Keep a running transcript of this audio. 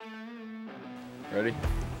Ready?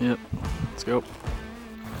 Yep. Let's go.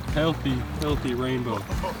 Healthy rainbow.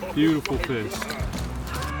 Beautiful fish.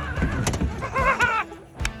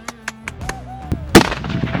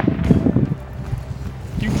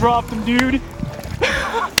 You dropped him, dude.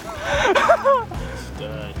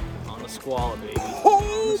 Stud. On the squall, baby.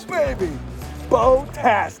 Oh, baby!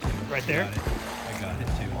 Bow-tastic. Right there? I got it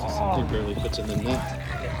too. He barely fits in the net.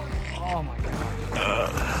 Oh my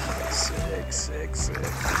god. Sick.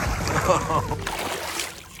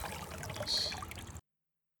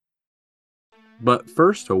 But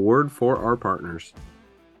first, a word for our partners.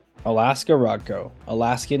 Alaska Rod Co.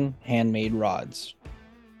 Alaskan handmade rods.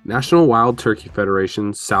 National Wild Turkey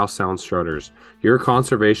Federation South Sound Strutters, your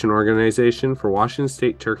conservation organization for Washington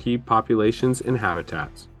State turkey populations and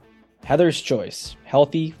habitats. Heather's Choice.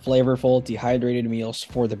 Healthy, flavorful, dehydrated meals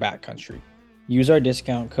for the backcountry. Use our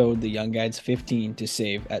discount code TheYoungGuides15 to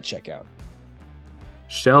save at checkout.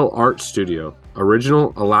 Shell Art Studio,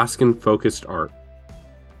 original Alaskan-focused art.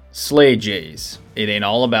 Slay Jays. It ain't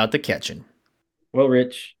all about the catching. Well,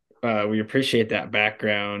 Rich, we appreciate that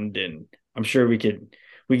background, and I'm sure we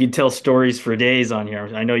could tell stories for days on here.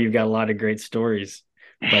 I know you've got a lot of great stories,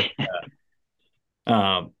 but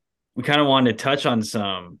we kind of wanted to touch on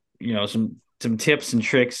some tips and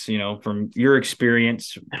tricks, from your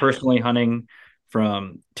experience personally hunting,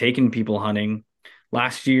 from taking people hunting.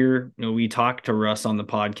 Last year, we talked to Russ on the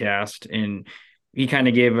podcast, and he kind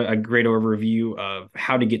of gave a great overview of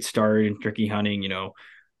how to get started in turkey hunting,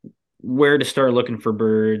 where to start looking for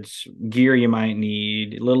birds, gear you might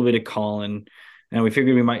need, a little bit of calling. And we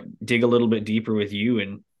figured we might dig a little bit deeper with you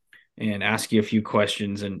and ask you a few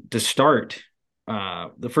questions. And to start,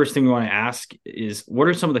 the first thing we want to ask is, what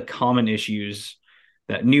are some of the common issues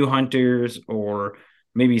that new hunters, or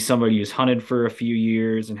maybe somebody who's hunted for a few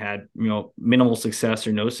years and had, minimal success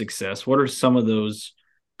or no success, what are some of those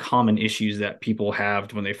common issues that people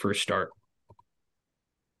have when they first start?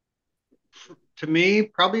 To me,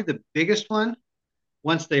 probably the biggest one,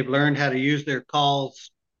 once they've learned how to use their calls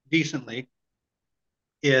decently,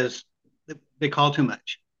 is they call too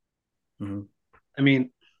much. Mm-hmm. I mean,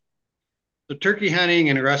 the turkey hunting,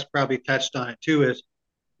 and Russ probably touched on it too, is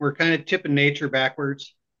we're kind of tipping nature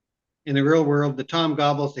backwards. In the real world, the tom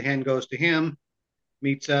gobbles, the hen goes to him,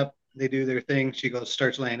 meets up, they do their thing, she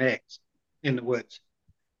starts laying eggs in the woods.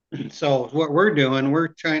 So what we're doing, we're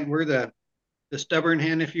the stubborn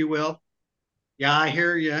hen, if you will. Yeah, I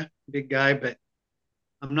hear you, big guy, but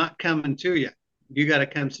I'm not coming to you. You got to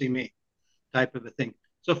come see me, type of a thing.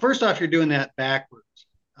 So first off, you're doing that backwards.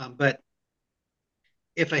 But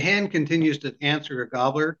if a hen continues to answer a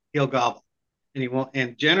gobbler, he'll gobble, and he won't.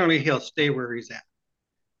 And generally, he'll stay where he's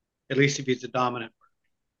at least if he's a dominant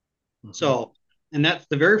bird. Mm-hmm. So, and that's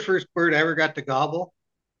the very first bird I ever got to gobble.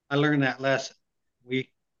 I learned that lesson.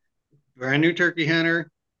 Brand new turkey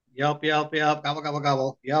hunter, yelp, yelp, yelp, gobble, gobble,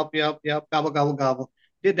 gobble, yelp, yelp, yelp, gobble, gobble, gobble.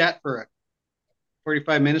 Did that for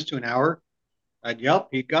 45 minutes to an hour. I'd yelp,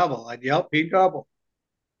 he'd gobble. I'd yelp, he'd gobble.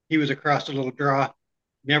 He was across a little draw,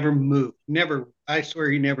 never moved. I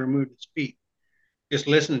swear he never moved his feet, just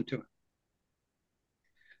listening to him.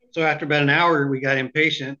 So after about an hour, we got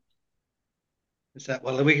impatient. It's that,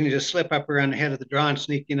 well, we can just slip up around the head of the draw and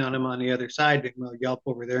sneak in on him on the other side, and we'll yelp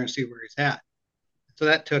over there and see where he's at. So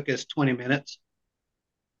that took us 20 minutes.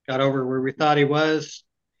 Got over where we thought he was,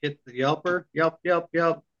 hit the yelper, yelp, yelp,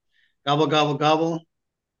 yelp, gobble, gobble, gobble.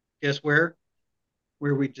 Guess where?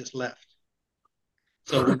 Where we just left.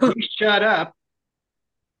 So when he shut up,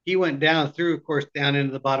 he went down through, of course, down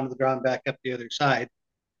into the bottom of the draw and back up the other side.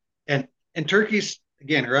 And turkeys,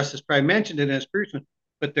 again, Russ has probably mentioned it in his preachment,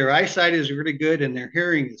 but their eyesight is really good and their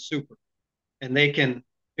hearing is super. And they can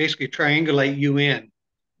basically triangulate you in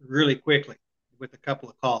really quickly with a couple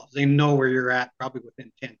of calls. They know where you're at, probably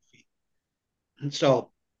within 10 feet. And so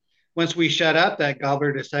once we shut up, that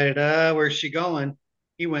gobbler decided, where's she going?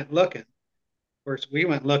 He went looking. Of course, we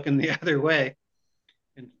went looking the other way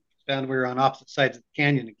and found we were on opposite sides of the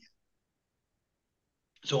canyon again.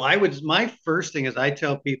 So my first thing is I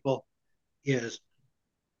tell people is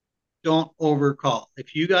don't overcall.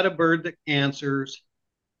 If you got a bird that answers,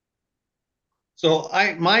 so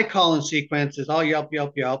my calling sequence is I'll yelp,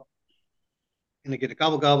 yelp, yelp, and I get a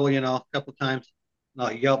gobble, gobble, a couple of times, and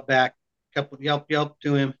I'll yelp back, couple yelp, yelp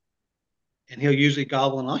to him, and he'll usually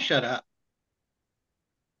gobble, and I'll shut up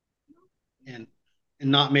and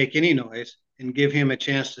not make any noise and give him a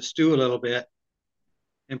chance to stew a little bit.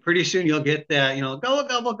 And pretty soon you'll get that, gobble,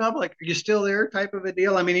 gobble, gobble, like, are you still there type of a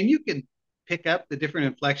deal? I mean, and you can pick up the different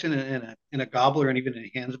inflection in a gobbler and even in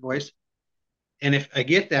a hen's voice. And if I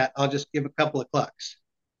get that, I'll just give a couple of clucks,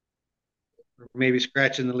 or maybe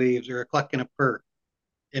scratching the leaves, or a cluck and a purr,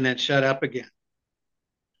 and then shut up again.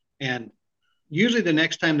 And usually the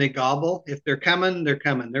next time they gobble, if they're coming, they're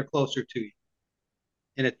coming. They're closer to you.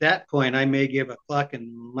 And at that point, I may give a cluck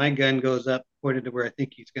and my gun goes up pointed to where I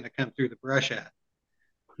think he's going to come through the brush at.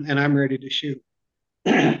 And I'm ready to shoot.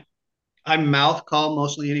 I'm mouth call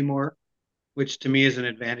mostly anymore, which to me is an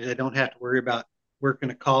advantage. I don't have to worry about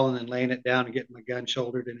working a call and then laying it down and getting my gun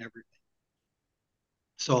shouldered and everything.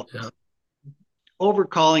 So Yeah.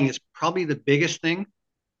 overcalling is probably the biggest thing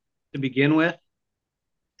to begin with.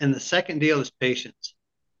 And the second deal is patience.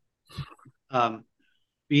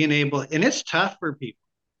 Being able, and it's tough for people,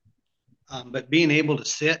 but being able to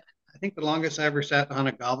sit. I think the longest I ever sat on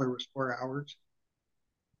a gobbler was 4 hours,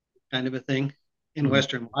 kind of a thing, in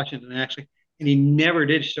Western Washington, actually. And he never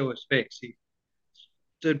did show his face. He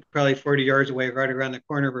stood probably 40 yards away, right around the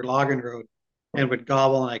corner of our logging road, and would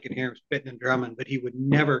gobble, and I could hear him spitting and drumming, but he would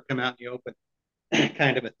never come out in the open,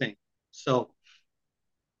 kind of a thing. So,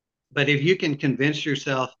 but if you can convince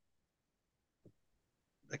yourself,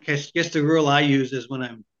 I guess the rule I use is when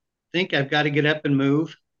I think I've got to get up and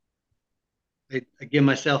move, I give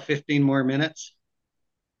myself 15 more minutes,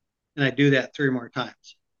 and I do that 3 more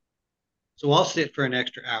times. So I'll sit for an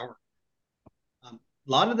extra hour. A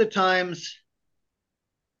lot of the times,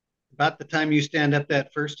 about the time you stand up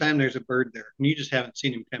that first time, there's a bird there, and you just haven't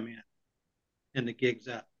seen him come in, and the gig's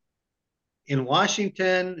up. In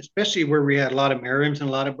Washington, especially where we had a lot of Merriams and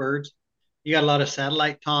a lot of birds, you got a lot of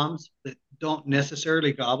satellite toms that don't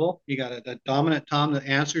necessarily gobble. You got a dominant tom that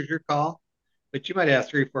answers your call, but you might have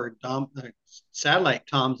 3 or 4 satellite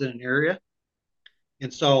toms in an area.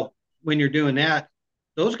 And so when you're doing that,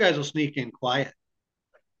 those guys will sneak in quiet.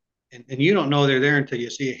 And you don't know they're there until you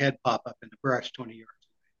see a head pop up in the brush 20 yards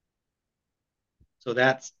away. So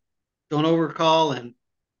that's, don't overcall, and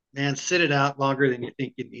man, sit it out longer than you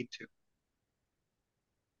think you need to.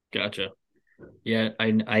 Gotcha. Yeah,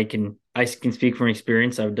 I can speak from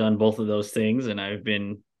experience. I've done both of those things, and I've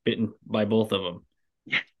been bitten by both of them.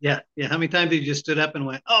 Yeah. How many times did you stood up and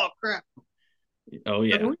went, "Oh crap"? Oh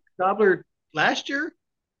yeah. Gobbler last year,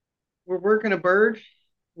 we're working a bird.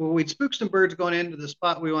 Well, we'd spooked some birds going into the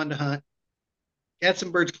spot we wanted to hunt. Had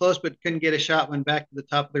some birds close, but couldn't get a shot. Went back to the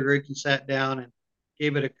top of the ridge and sat down and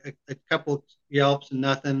gave it a couple yelps and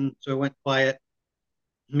nothing. So I went quiet.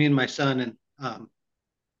 Me and my son, and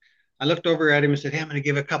I looked over at him and said, "Hey, I'm going to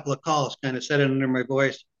give a couple of calls." Kind of said it under my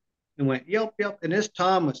voice, and went yelp yelp. And this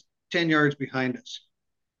Tom was 10 yards behind us.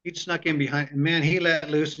 He'd snuck in behind, and man, he let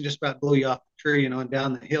loose and just about blew you off the tree, and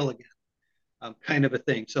down the hill again, kind of a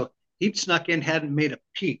thing. So he'd snuck in, hadn't made a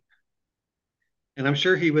peep. And I'm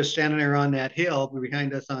sure he was standing there on that hill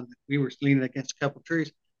behind us. We were leaning against a couple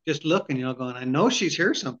trees, just looking, going, "I know she's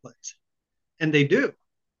here someplace," and they do.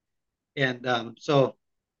 And so,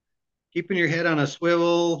 keeping your head on a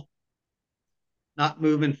swivel, not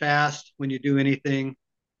moving fast when you do anything.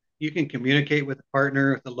 You can communicate with a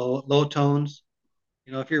partner with the low tones.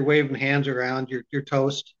 If you're waving hands around, you're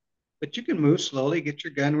toast. But you can move slowly, get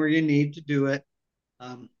your gun where you need to do it,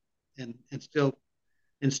 and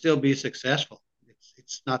still be successful.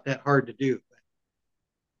 It's not that hard to do. But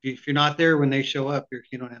if you're not there when they show up,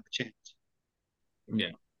 you don't have a chance.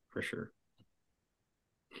 Yeah, for sure.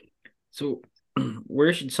 So,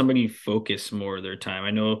 where should somebody focus more of their time?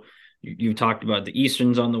 I know you've talked about the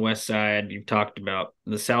Easterns on the west side. You've talked about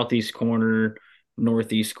the southeast corner,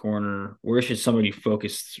 northeast corner. Where should somebody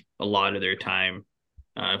focus a lot of their time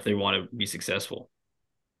if they want to be successful?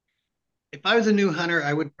 If I was a new hunter,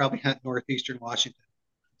 I would probably hunt northeastern Washington,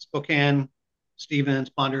 Spokane, Stevens,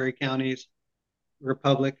 Pend Oreille counties,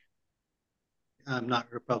 Republic,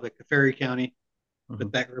 not Republic, Ferry County,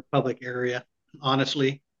 but that Republic area.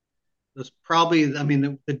 Honestly, there's probably,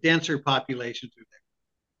 the denser populations are there.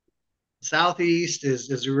 Southeast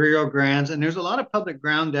is Rio Grande, and there's a lot of public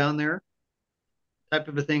ground down there, type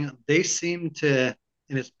of a thing. They seem to,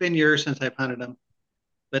 and it's been years since I've hunted them,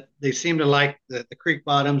 but they seem to like the creek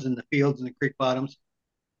bottoms and the fields and the creek bottoms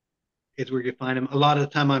is where you find them. A lot of the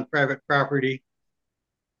time on private property,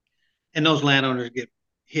 and those landowners get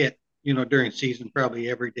hit, during season probably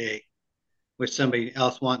every day with somebody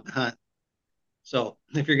else wanting to hunt. So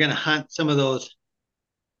if you're going to hunt some of those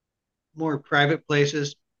more private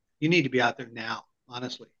places, you need to be out there now,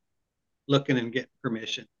 honestly, looking and getting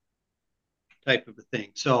permission, type of a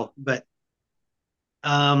thing. So, but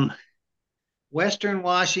Western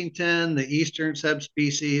Washington, the eastern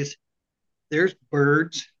subspecies, there's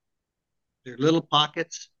birds, they're little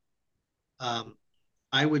pockets.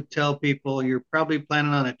 I would tell people you're probably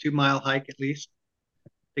planning on a 2-mile hike at least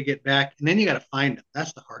to get back, and then you got to find them.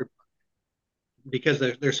 That's the hard part because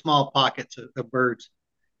they're small pockets of birds.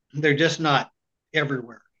 They're just not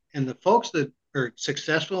everywhere. And the folks that are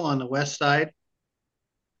successful on the west side,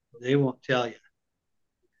 They won't tell you.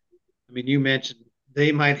 I mean, you mentioned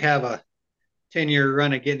they might have a 10-year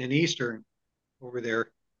run of getting an Eastern over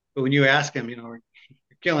there. But when you ask them, you're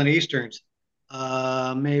killing Easterns,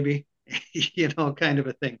 maybe, kind of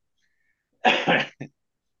a thing.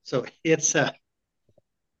 So it's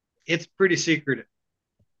pretty secretive.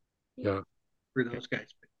 Yeah. For those guys.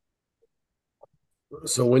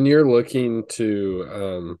 So when you're looking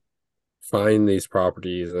to find these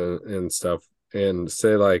properties and stuff, and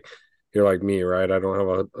say like you're like me, right? I don't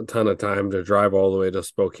have a ton of time to drive all the way to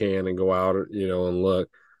Spokane and go out, and look.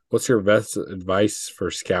 What's your best advice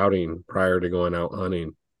for scouting prior to going out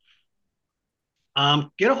hunting?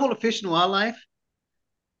 Get a hold of Fish and Wildlife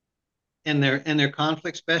and their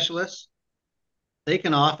conflict specialists. They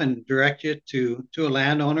can often direct you to a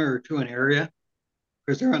landowner or to an area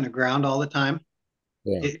because they're on the ground all the time.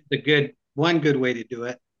 Yeah. One good way to do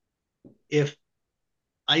it. If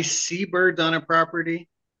I see birds on a property,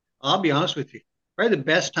 I'll be honest with you. Probably the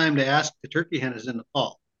best time to ask the turkey hunt is in the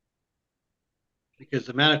fall because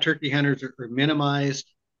the amount of turkey hunters are minimized.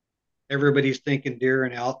 Everybody's thinking deer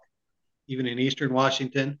and elk, even in eastern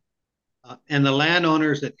Washington. And the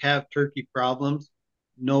landowners that have turkey problems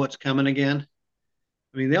know it's coming again.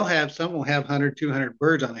 I mean, some will have 100, 200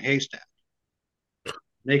 birds on a haystack.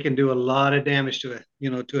 They can do a lot of damage to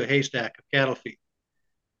a haystack of cattle feed.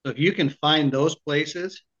 So if you can find those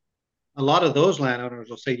places, a lot of those landowners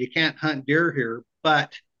will say you can't hunt deer here,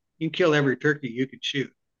 but you can kill every turkey you could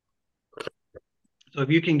shoot. So if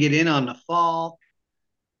you can get in on the fall,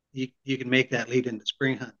 you can make that lead into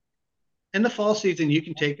spring hunt. In the fall season, you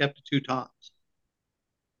can take up to 2 toms.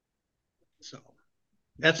 So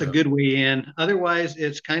that's a good way in. Otherwise,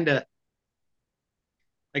 it's kind of,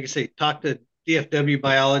 like I say, talk to DFW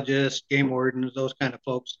biologists, game wardens, those kind of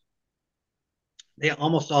folks. They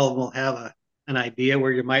almost all of them will have an idea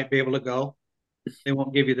where you might be able to go. They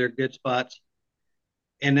won't give you their good spots.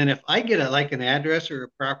 And then if I get an address or a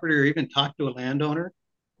property or even talk to a landowner,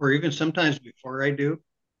 or even sometimes before I do,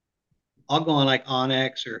 I'll go on like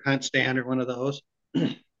Onyx or Hunt Stand or one of those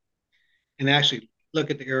and actually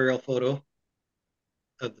look at the aerial photo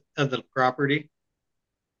of the property,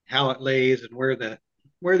 how it lays and where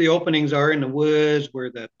the openings are in the woods,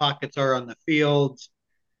 where the pockets are on the fields,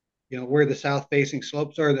 where the south facing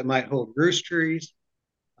slopes are that might hold roost trees.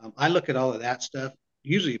 I look at all of that stuff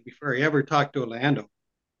usually before I ever talk to a landowner.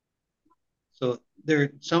 So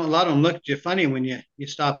a lot of them look at you funny when you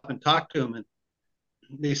stop and talk to them, and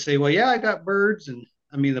they say, "Well, yeah, I got birds." And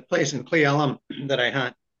I mean, the place in Cle Elum that I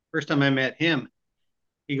hunt, first time I met him,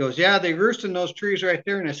 he goes, "Yeah, they roost in those trees right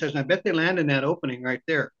there." And I says, "I bet they land in that opening right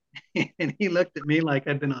there." And he looked at me like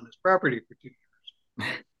I'd been on his property for 2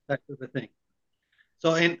 years, that sort of thing.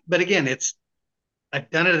 So, but again,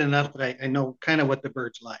 I've done it enough that I know kind of what the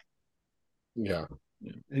birds like. Yeah.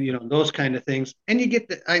 Those kind of things. And you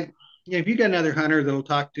get if you got another hunter that'll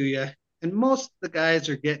talk to you, and most of the guys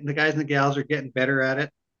and the gals are getting better at it.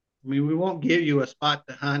 I mean, we won't give you a spot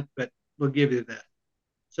to hunt, but we'll give you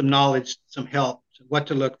some knowledge, some help, what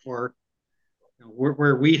to look for,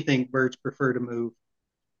 where we think birds prefer to move,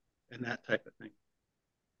 and that type of thing.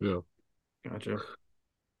 Yeah. Gotcha.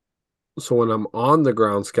 So when I'm on the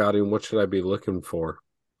ground scouting, what should I be looking for?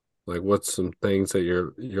 Like, what's some things that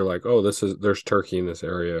you're like, oh, there's turkey in this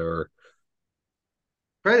area, or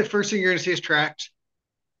Probably the first thing you're going to see is tracks.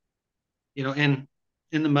 In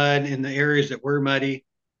the mud, in the areas that were muddy,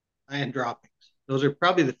 and droppings. Those are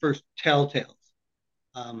probably the first telltales.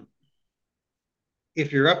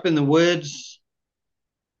 If you're up in the woods,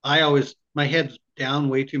 my head's down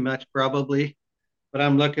way too much probably, but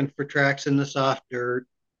I'm looking for tracks in the soft dirt,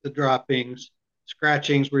 the droppings,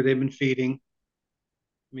 scratchings where they've been feeding.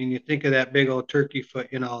 I mean, you think of that big old turkey foot,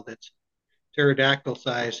 that's pterodactyl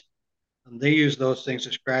size. They use those things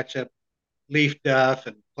to scratch up leaf duff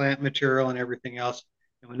and plant material and everything else.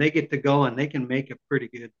 And when they get to going, they can make a pretty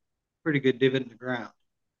good divot in the ground.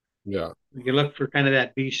 yeah, You look for kind of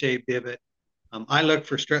that V-shaped divot. I look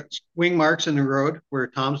for wing marks in the road where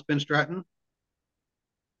Tom's been strutting.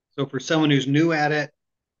 So for someone who's new at it,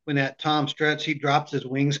 when that Tom struts, he drops his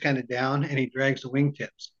wings kind of down and he drags the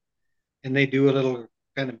wingtips. And they do a little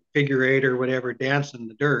kind of figure eight or whatever dance in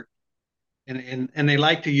the dirt. And they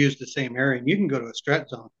like to use the same area. And you can go to a strut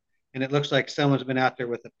zone and it looks like someone's been out there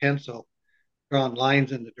with a pencil drawing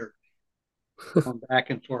lines in the dirt, going back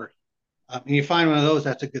and forth. And you find one of those,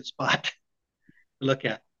 that's a good spot to look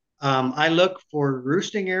at. I look for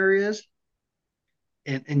roosting areas,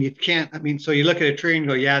 and you can't. I mean, so you look at a tree and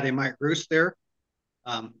go, yeah, they might roost there.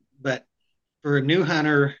 But for a new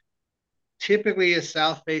hunter, typically a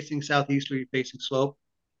southeasterly facing slope,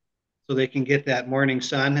 so they can get that morning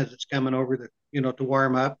sun as it's coming over to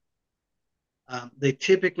warm up. They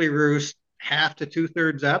typically roost half to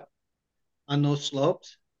 2/3 up on those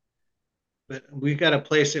slopes. But we got a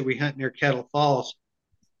place that we hunt near Kettle Falls,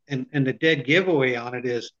 and the dead giveaway on it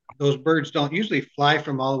is those birds don't usually fly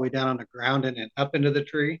from all the way down on the ground and then up into the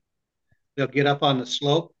tree. They'll get up on the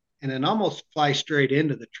slope and then almost fly straight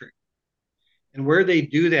into the tree. And where they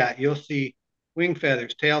do that, you'll see wing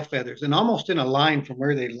feathers, tail feathers, and almost in a line from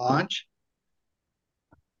where they launch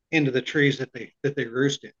into the trees that they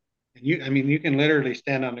roost in. And you can literally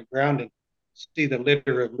stand on the ground and see the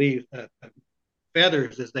litter of leaves,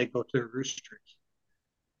 feathers as they go to the roost trees.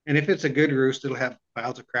 And if it's a good roost, it'll have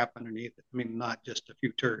piles of crap underneath it. I mean, not just a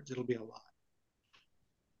few turds; it'll be a lot.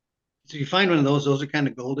 So you find one of those are kind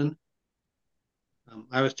of golden.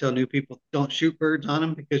 I always tell new people, don't shoot birds on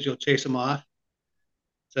them because you'll chase them off.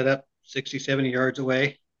 Set up 60, 70 yards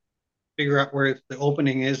away. Figure out where the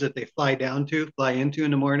opening is that they fly into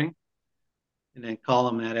in the morning, and then call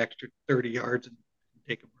them that extra 30 yards and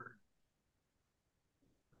take a bird.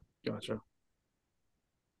 Gotcha.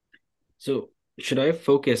 So should I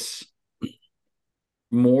focus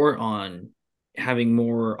more on having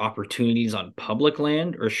more opportunities on public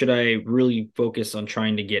land, or should I really focus on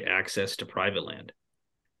trying to get access to private land?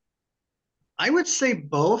 I would say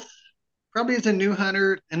both. Probably as a new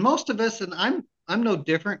hunter, and most of us, and I'm no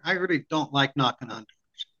different. I really don't like knocking on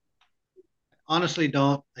doors. Honestly,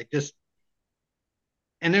 don't.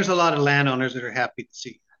 And there's a lot of landowners that are happy to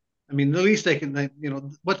see you. I mean, the least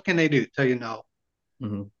what can they do? Tell you no.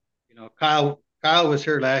 Mm-hmm. Kyle was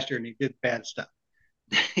here last year and he did bad stuff.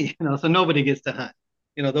 So nobody gets to hunt.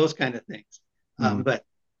 Those kind of things. Mm-hmm. But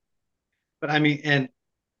I mean, and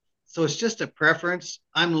so it's just a preference.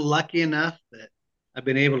 I'm lucky enough that I've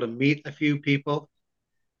been able to meet a few people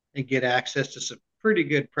and get access to some pretty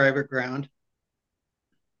good private ground.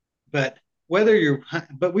 But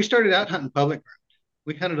we started out hunting public ground.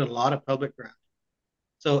 We hunted a lot of public ground.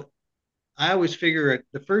 So I always figure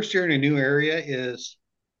the first year in a new area is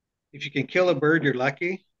if you can kill a bird, you're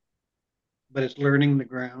lucky, but it's learning the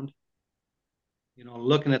ground,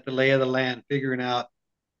 looking at the lay of the land, figuring out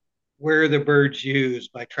where the birds use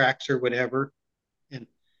by tracks or whatever,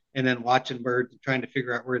 and then watching birds and trying to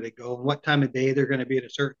figure out where they go and what time of day they're going to be at a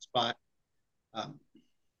certain spot.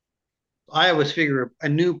 I always figure a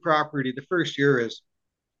new property, the first year is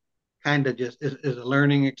kind of just is a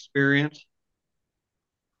learning experience.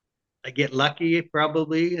 I get lucky,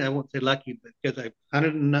 probably. I won't say lucky, but because I've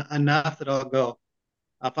hunted enough that I'll go.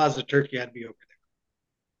 If I was a turkey, I'd be over there.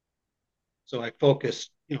 So I focus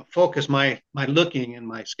my looking and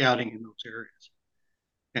my scouting in those areas,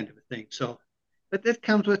 kind of a thing. So, but that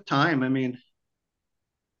comes with time. I mean,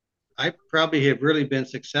 I probably have really been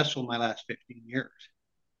successful my last 15 years.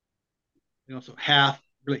 So half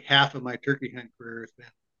of my turkey hunt career has been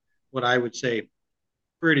what I would say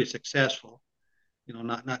pretty successful.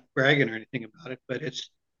 Not bragging or anything about it, but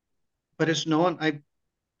it's known. I've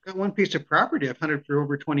got one piece of property I've hunted for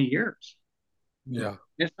over 20 years. Yeah.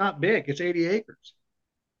 It's not big. It's 80 acres.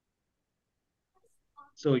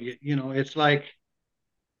 So it's like,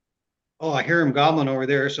 oh, I hear them gobbling over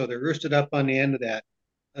there. So they're roosted up on the end of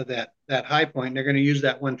that high point. And they're going to use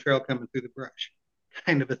that one trail coming through the brush,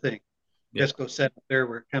 kind of a thing. Yeah. Let's go set up there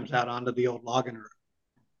where it comes out onto the old logging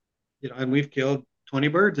road. And we've killed 20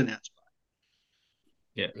 birds in that spot.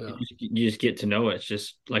 Yeah. You just get to know it. It's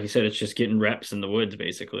just like you said, it's just getting reps in the woods,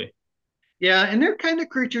 basically. Yeah, and they're kind of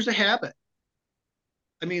creatures of habit.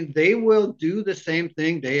 I mean, they will do the same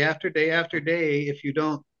thing day after day after day if you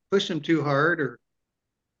don't push them too hard or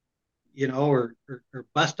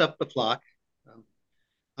bust up the flock.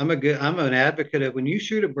 I'm an advocate of when you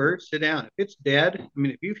shoot a bird, sit down. If it's dead, I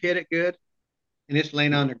mean, if you've hit it good and it's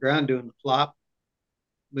laying on the ground doing the flop,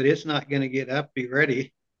 but it's not going to get up, be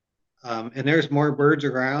ready, and there's more birds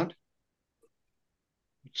around,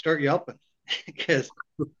 start yelping because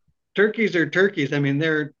turkeys are turkeys. I mean,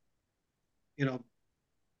 they're,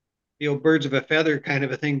 birds of a feather kind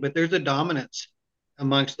of a thing, but there's a dominance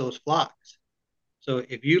amongst those flocks. So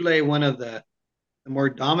if you lay one of the more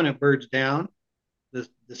dominant birds down,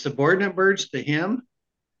 the subordinate birds to him,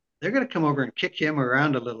 they're going to come over and kick him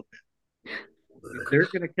around a little bit. They're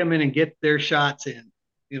going to come in and get their shots in,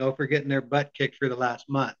 for getting their butt kicked for the last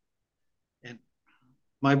month. And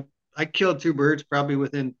I killed 2 birds probably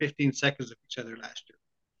within 15 seconds of each other last year.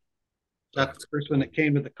 That's the first one that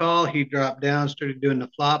came to the call. He dropped down, started doing the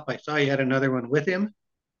flop. I saw he had another one with him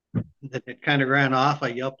that it kind of ran off. I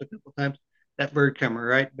yelped a couple times. That bird came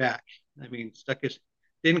right back. I mean,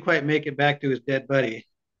 didn't quite make it back to his dead buddy.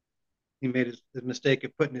 He made the mistake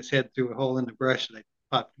of putting his head through a hole in the brush that I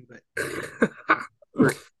popped him, but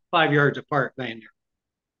we're 5 yards apart laying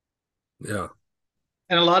there. Yeah.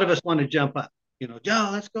 And a lot of us want to jump up. Joe,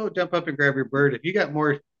 let's go jump up and grab your bird. If you got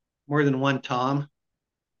more than one Tom,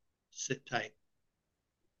 sit tight.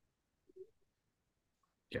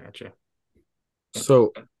 Gotcha.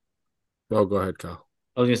 So, oh, go ahead, Kyle.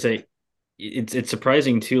 I was gonna say it's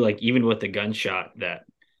surprising too, like even with the gunshot that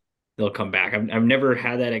they'll come back. I've never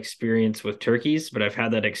had that experience with turkeys, but I've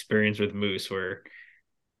had that experience with moose where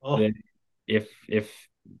Oh, the, if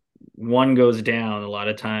one goes down, a lot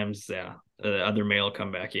of times, yeah, the other male will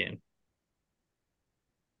come back in.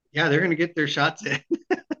 yeah, they're going to get their shots in.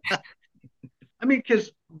 I mean,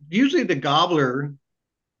 because usually the gobbler,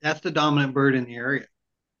 that's the dominant bird in the area,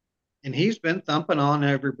 and he's been thumping on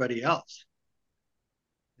everybody else.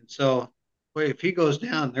 And so, boy, if he goes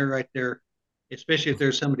down, they're right there. Especially if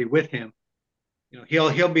there's somebody with him.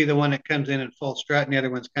 He'll be the one that comes in full strut, and the other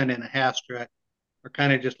one's kind of in a half strut, or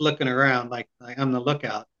kind of just looking around like I'm the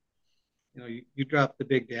lookout. You drop the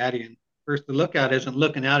big daddy, and first the lookout isn't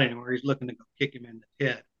looking out anymore. He's looking to go kick him in the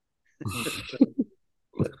head.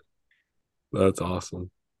 That's awesome.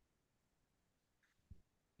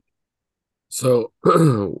 So,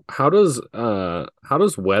 how does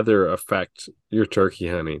weather affect your turkey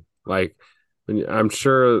hunting? Like, I'm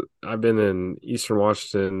sure I've been in Eastern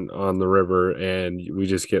Washington on the river, and we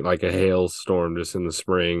just get like a hailstorm just in the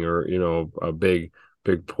spring, or a big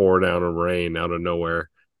pour down of rain out of nowhere,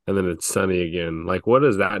 and then it's sunny again. Like, what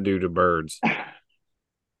does that do to birds?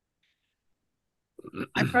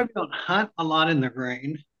 I probably don't hunt a lot in the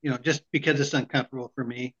rain, just because it's uncomfortable for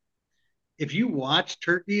me. If you watch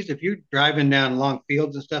turkeys, if you're driving down long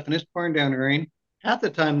fields and stuff and it's pouring down rain, half the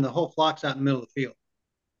time the whole flock's out in the middle of the field.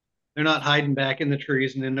 They're not hiding back in the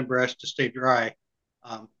trees and in the brush to stay dry.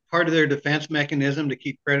 Part of their defense mechanism to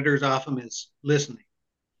keep predators off them is listening.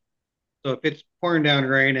 So if it's pouring down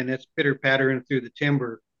rain and it's pitter pattering through the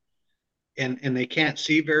timber and they can't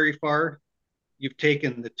see very far, you've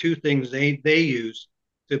taken the two things they use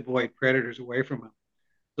to avoid predators away from them.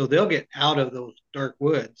 So they'll get out of those dark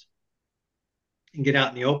woods and get out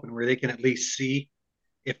in the open where they can at least see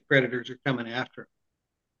if predators are coming after them.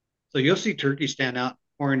 So you'll see turkeys stand out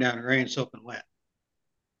pouring down rain, soaking wet,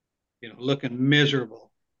 looking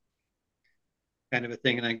miserable, kind of a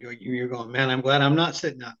thing. And you're going, man, I'm glad I'm not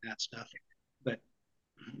sitting out in that stuff. But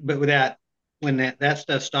with that, when that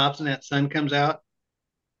stuff stops and that sun comes out,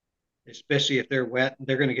 especially if they're wet,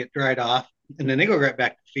 they're going to get dried off, and then they go right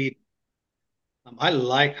back to feed. I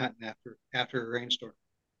like hunting after a rainstorm,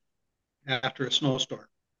 after a snowstorm.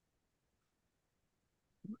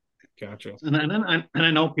 Gotcha. And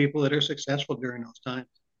I know people that are successful during those times.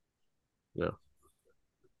 Yeah.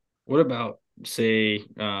 What about say,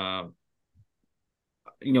 hunting?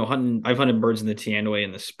 I've hunted birds in the Teanaway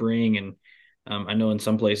in the spring, and I know in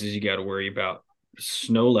some places you got to worry about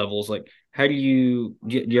snow levels. Like, how do you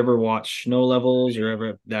ever watch snow levels, or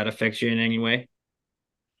ever that affects you in any way?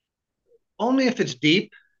 Only if it's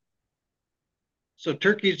deep. So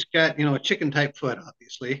turkey's got a chicken type foot,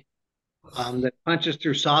 obviously, that punches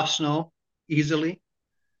through soft snow easily,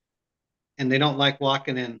 and they don't like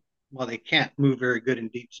walking in. Well, they can't move very good in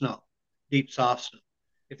deep snow, deep soft snow.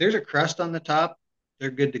 If there's a crust on the top, they're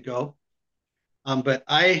good to go. But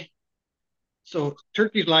so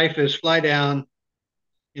turkey's life is fly down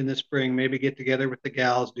in the spring, maybe get together with the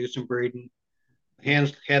gals, do some breeding,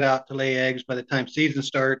 hands head out to lay eggs by the time season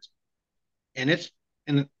starts, and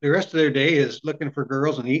the rest of their day is looking for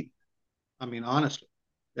girls and eating. I mean, honestly,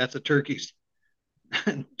 that's a turkey's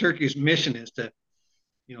mission is to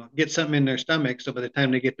get something in their stomach, so by the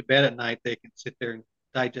time they get to bed at night, they can sit there and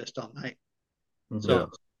digest all night. Mhm. Yeah.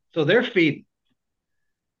 So they're feeding.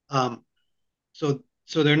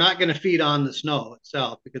 So they're not going to feed on the snow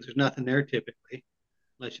itself because there's nothing there typically,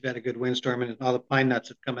 unless you've had a good windstorm and all the pine nuts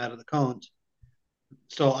have come out of the cones.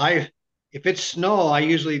 So if it's snow,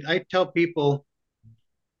 I tell people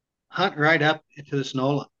hunt right up into the snow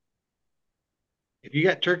line. If you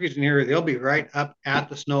got turkeys in here, they'll be right up at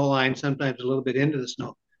the snow line, sometimes a little bit into the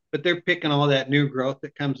snow, but they're picking all that new growth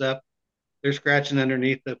that comes up. They're scratching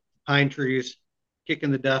underneath the pine trees,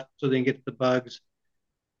 kicking the duff so they can get to the bugs,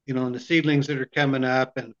 and the seedlings that are coming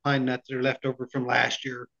up and pine nuts that are left over from last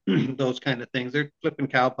year, those kind of things. They're flipping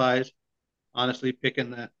cow pies, honestly,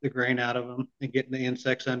 picking the grain out of them and getting the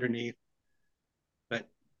insects underneath. But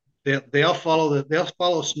they'll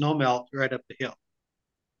follow snow melt right up the hill.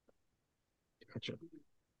 Gotcha.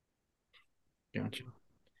 Gotcha.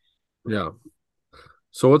 Yeah.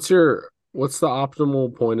 So what's the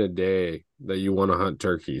optimal point of day that you want to hunt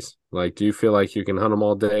turkeys? Like, do you feel like you can hunt them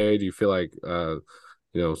all day? Do you feel like the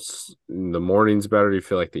morning's better? Do you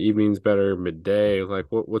feel like the evening's better, midday? Like,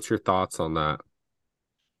 what's your thoughts on that?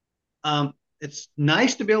 It's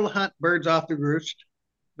nice to be able to hunt birds off the roost,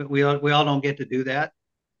 but we all don't get to do that.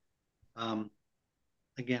 Um,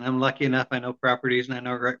 Again, I'm lucky enough. I know properties and I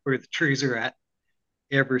know right where the trees are at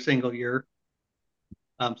every single year.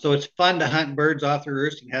 So it's fun to hunt birds off the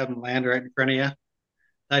roost and have them land right in front of you,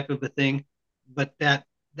 type of a thing. But that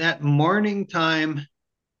morning time,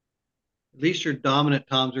 at least your dominant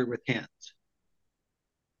toms are with hens,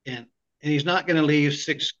 and he's not going to leave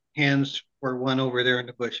six hens for one over there in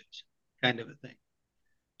the bushes, kind of a thing.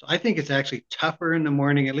 So I think it's actually tougher in the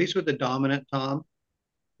morning, at least with the dominant tom.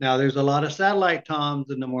 Now there's a lot of satellite toms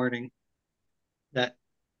in the morning that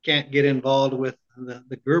can't get involved with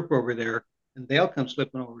the group over there, and they'll come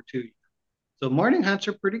slipping over to you. So morning hunts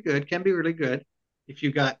are pretty good, can be really good if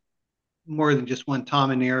you got more than just one tom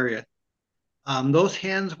in the area. Those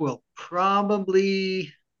hens will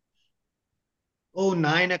probably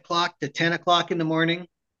 9 o'clock to 10 o'clock in the morning.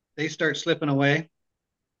 They start slipping away,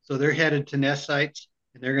 so they're headed to nest sites,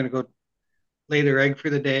 and they're going to go lay their egg for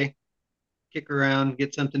the day, kick around,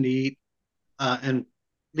 get something to eat, and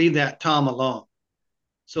leave that tom alone.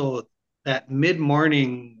 So that mid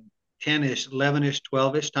morning 10-ish, 11-ish,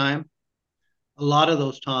 12-ish time, a lot of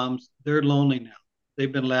those toms, they're lonely now.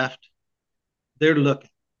 They've been left. They're looking.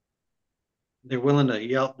 They're willing to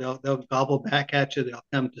yelp. They'll gobble back at you. They'll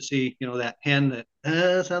come to see, that hen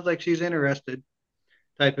that sounds like she's interested,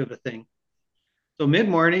 type of a thing. So mid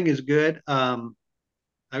morning is good. I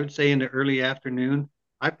would say in the early afternoon.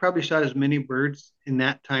 I probably shot as many birds in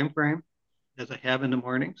that time frame as I have in the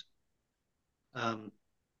mornings. Um,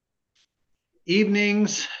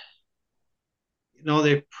 Evenings, they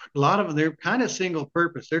a lot of them, they're kind of single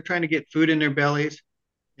purpose. They're trying to get food in their bellies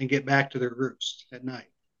and get back to their roost at night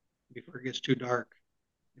before it gets too dark.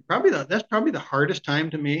 That's probably the hardest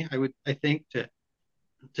time to me. I think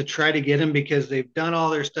to try to get them because they've done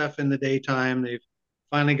all their stuff in the daytime. They've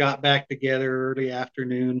finally got back together early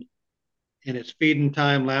afternoon, and it's feeding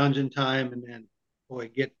time, lounging time, and then boy,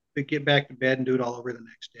 get back to bed and do it all over the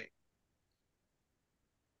next day.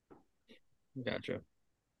 Gotcha.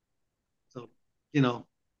 So,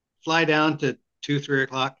 fly down to 2, 3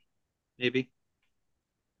 o'clock, maybe.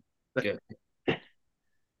 But Yeah.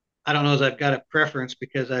 I don't know as I've got a preference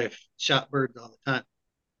because I've shot birds all the time.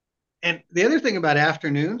 And the other thing about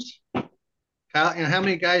afternoons, Kyle, how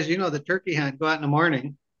many guys the turkey hunt go out in the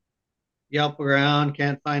morning, yelp around,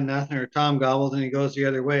 can't find nothing, or Tom gobbles and he goes the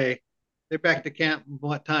other way. They're back to camp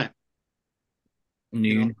what time?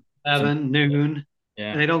 Noon. 11, noon,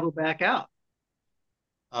 Yeah. and they don't go back out.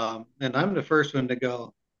 And I'm the first one to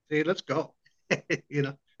go, hey, let's go,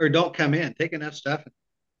 or don't come in, take enough stuff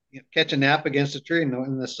and catch a nap against a tree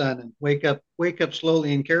in the sun and wake up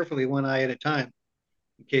slowly and carefully, one eye at a time,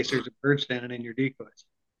 in case there's a bird standing in your decoys.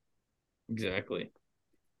 Exactly.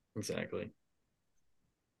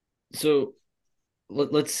 So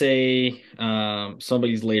let's say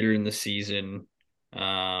somebody's later in the season,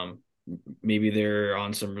 um, maybe they're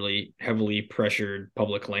on some really heavily pressured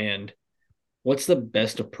public land. What's the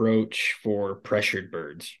best approach for pressured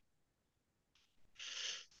birds?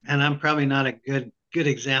 And I'm probably not a good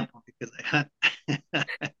example because I hunt.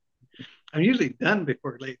 I'm usually done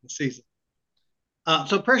before late in the season.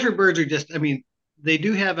 So pressure birds are just, they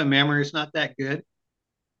do have a memory. It's not that good,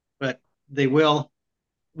 but they will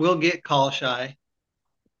get call shy.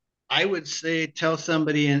 I would say tell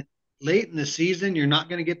somebody late in the season you're not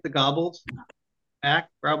going to get the gobbles back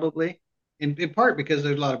probably, in part because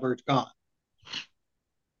there's a lot of birds gone.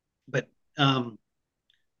 But um,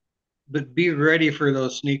 but be ready for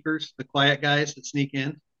those sneakers, the quiet guys that sneak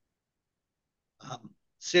in.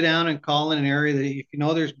 Sit down and call in an area that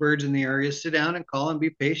if there's birds in the area, sit down and call and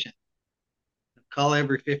be patient. Call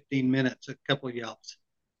every 15 minutes, a couple of yelps.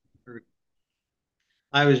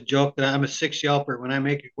 I always joke that I'm a 6 yelper when I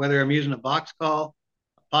make it, whether I'm using a box call,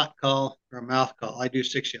 a pot call, or a mouth call. I do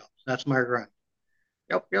 6 yelps. That's my run.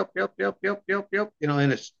 Yelp, yelp, yelp, yelp, yelp, yelp, yelp.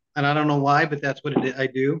 And I don't know why, but that's what I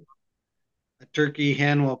do. A turkey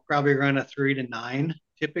hen will probably run a 3 to 9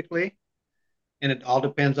 typically, and it all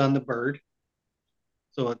depends on the bird.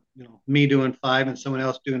 So, me doing 5 and someone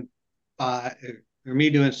else doing 5, or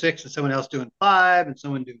me doing 6 and someone else doing 5 and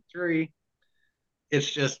someone doing 3.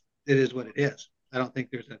 It's just, it is what it is. I don't think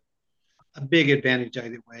there's a big advantage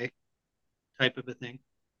either way, type of a thing.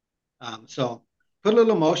 So put a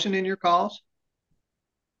little emotion in your calls.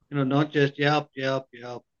 Don't just yelp, yelp,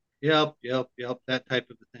 yelp, yelp, yelp, yelp, that type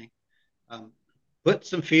of a thing. Put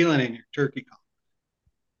some feeling in your turkey call.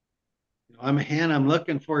 I'm a hen, I'm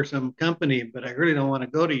looking for some company, but I really don't want to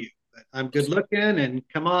go to you. But I'm good looking and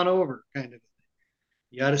come on over, kind of.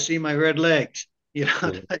 You ought to see my red legs, Yeah.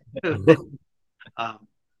 um,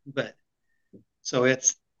 but so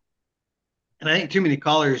And I think too many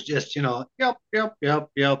callers just, yep, yep, yep, yep,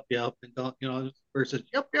 yep, and don't, versus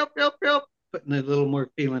yep, yep, yep, yep, putting a little more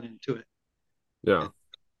feeling into it. Yeah.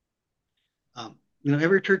 And,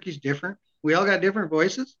 every turkey's different. We all got different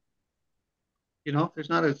voices. There's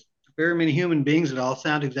not as very many human beings that all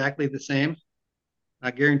sound exactly the same.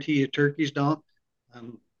 I guarantee you turkeys don't. I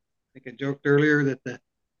think I joked earlier that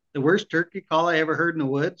the worst turkey call I ever heard in the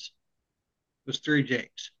woods was three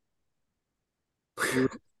Jakes.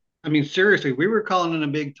 I mean, seriously, we were calling in a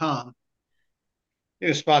big Tom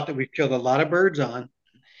in a spot that we killed a lot of birds on,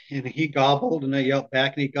 and he gobbled, and I yelped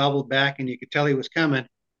back, and he gobbled back, and you could tell he was coming.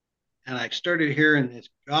 And I started hearing this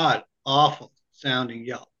god awful sounding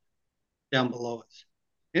yelp down below us.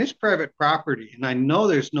 And it's private property, and I know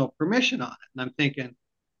there's no permission on it. And I'm thinking,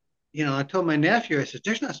 I told my nephew, I said,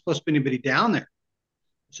 there's not supposed to be anybody down there.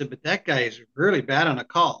 I said, but that guy is really bad on a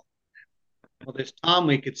call. Well, this Tom,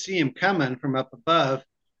 we could see him coming from up above,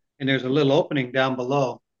 and there's a little opening down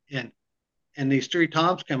below. And these three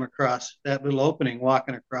Toms come across that little opening,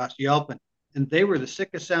 walking across, yelping. And they were the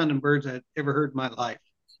sickest sounding birds I'd ever heard in my life.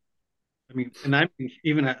 I mean, and I'm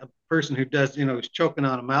even a person who does, is choking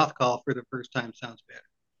on a mouth call for the first time sounds better.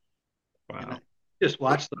 Wow. And I just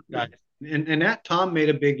watched those guys. And that Tom made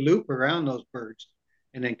a big loop around those birds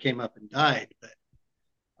and then came up and died.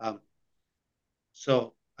 But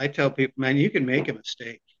so I tell people, man, you can make a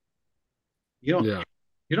mistake. You don't Yeah.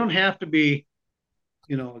 you don't have to be,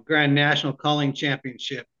 a Grand National Calling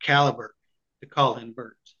Championship caliber to call in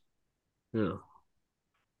birds. Yeah.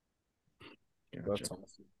 Gotcha. That's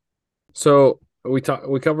awesome. So we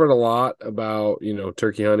covered a lot about,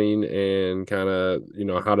 turkey hunting and kind of,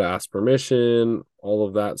 how to ask permission, all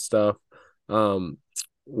of that stuff.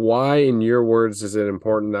 Why, in your words, is it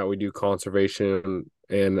important that we do conservation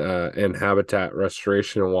and habitat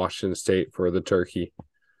restoration in Washington State for the turkey?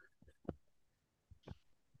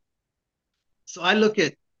 So I look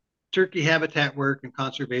at turkey habitat work and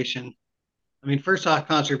conservation. I mean, first off,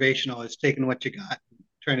 conservation is taking what you got,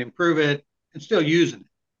 trying to improve it, and still using it.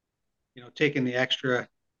 Taking the extra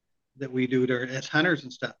that we do as hunters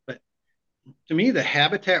and stuff. But to me, the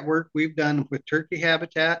habitat work we've done with turkey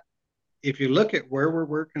habitat, if you look at where we're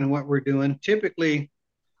working and what we're doing, typically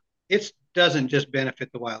it doesn't just benefit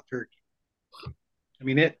the wild turkey. I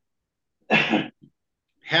mean, it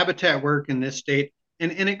habitat work in this state,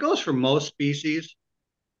 and it goes for most species.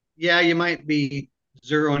 Yeah, you might be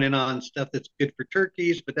zeroing in on stuff that's good for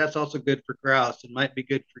turkeys, but that's also good for grouse and might be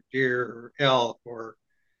good for deer or elk or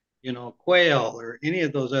quail or any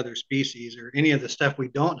of those other species or any of the stuff we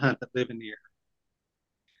don't hunt that live in the air.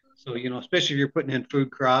 So, especially if you're putting in food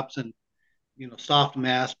crops and, soft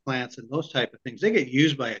mass plants and those type of things, they get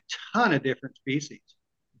used by a ton of different species.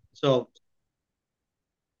 So,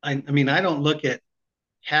 I mean, I don't look at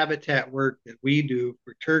habitat work that we do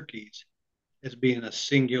for turkeys as being a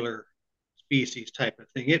singular species type of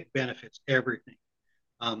thing. It benefits everything.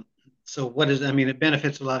 So it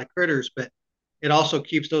benefits a lot of critters, but it also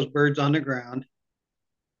keeps those birds on the ground.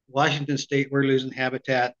 Washington State, we're losing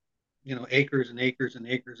habitat, acres and acres and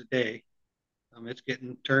acres a day. It's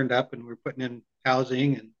getting turned up, and we're putting in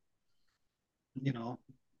housing and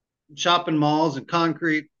shopping malls and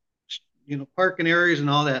concrete, parking areas and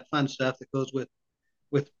all that fun stuff that goes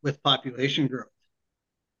with population growth.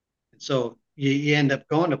 And so you end up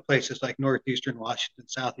going to places like northeastern Washington,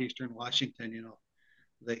 southeastern Washington,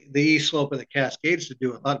 the east slope of the Cascades to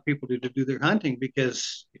do a lot of people to do their hunting,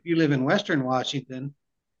 because if you live in western Washington,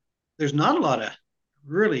 there's not a lot of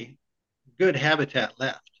really good habitat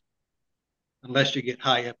left unless you get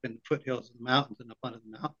high up in the foothills of the mountains and up under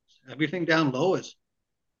the mountains. Everything down low is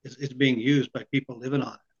being used by people living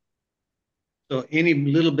on it. So any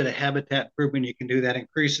little bit of habitat improvement you can do that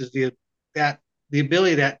increases the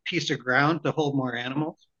ability of that piece of ground to hold more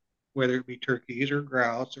animals, whether it be turkeys or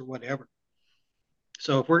grouse or whatever.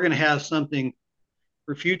 So if we're going to have something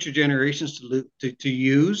for future generations to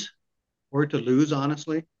use or to lose,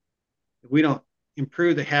 honestly, if we don't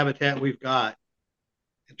improve the habitat we've got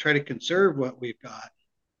and try to conserve what we've got,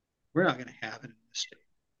 we're not going to have it in this state.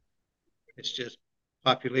 It's just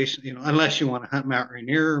population, unless you want to hunt Mount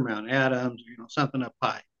Rainier or Mount Adams, or, something up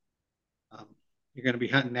high. You're going to be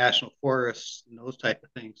hunting national forests and those type of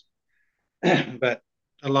things. But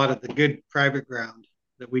a lot of the good private ground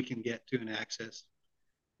that we can get to and access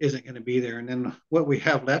isn't going to be there. And then what we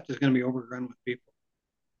have left is going to be overrun with people.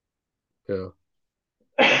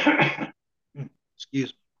 Yeah.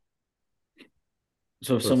 Excuse me.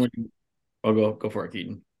 So if someone, I'll go for it,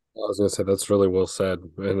 Keaton. I was going to say that's really well said.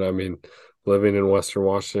 And I mean, living in Western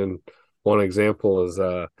Washington, one example is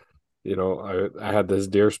I had this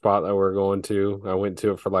deer spot that we're going to. I went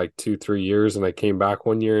to it for like 2, 3 years, and I came back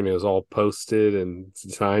one year and it was all posted and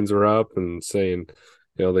signs were up and saying,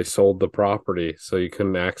 they sold the property, so you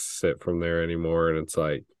couldn't access it from there anymore. And it's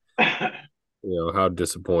like, how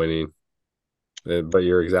disappointing. But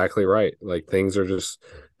you're exactly right. Like things are just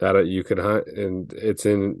that you could hunt, and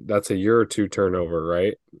that's a year or two turnover,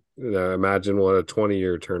 right? Imagine what a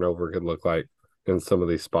 20-year turnover could look like in some of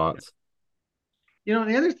these spots. The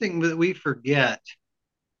other thing that we forget,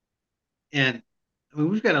 and I mean,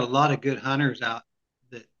 we've got a lot of good hunters out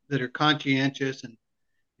that are conscientious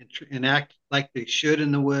and act like they should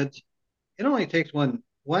in the woods. It only takes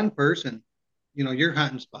one person, your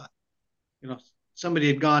hunting spot. Somebody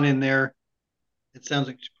had gone in there. It sounds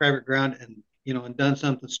like it's private ground, and done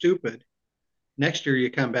something stupid. Next year,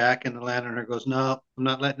 you come back and the landowner goes, "No, I'm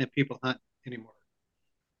not letting the people hunt anymore.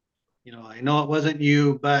 I know it wasn't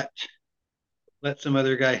you, but let some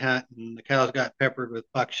other guy hunt, and the cows got peppered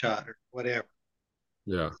with buckshot or whatever."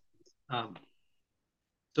 Yeah. Um,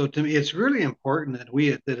 so to me, it's really important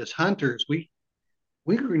that as hunters, we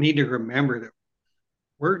need to remember that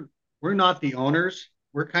we're we're not the owners.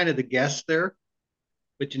 We're kind of the guests there,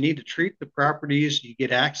 but you need to treat the properties you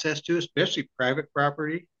get access to, especially private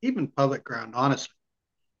property, even public ground, honestly,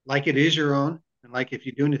 like it is your own. And like if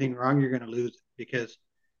you do anything wrong, you're going to lose it because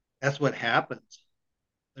that's what happens.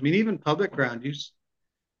 I mean, even public ground,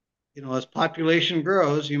 as population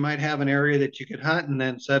grows, you might have an area that you could hunt, and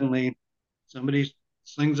then suddenly somebody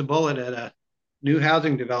slings a bullet at a new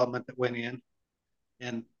housing development that went in,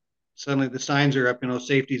 and suddenly the signs are up,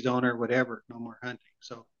 safety zone or whatever, no more hunting.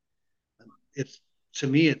 So it's to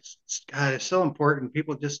me, it's God, it's so important.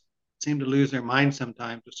 People just seem to lose their mind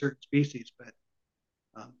sometimes with certain species, but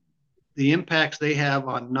um, the impacts they have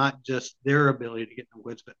on not just their ability to get in the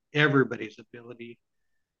woods, but everybody's ability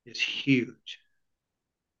is huge.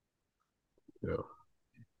 Yeah.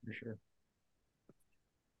 For sure.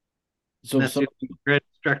 And that's the red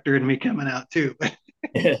instructor in me coming out too.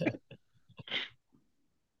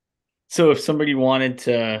 So if somebody wanted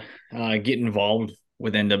to get involved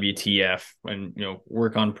with NWTF and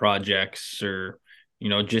work on projects or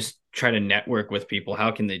just try to network with people,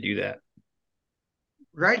 how can they do that?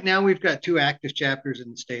 Right now, we've got 2 active chapters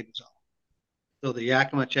in the state as well. So the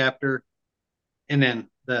Yakima chapter, and then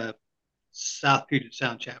the South Puget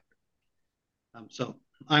Sound chapter. So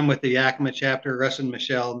I'm with the Yakima chapter. Russ and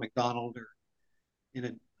Michelle McDonald are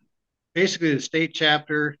in basically the state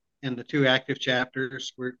chapter and the 2 active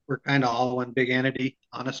chapters. We're kind of all one big entity,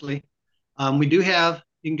 honestly. We do have,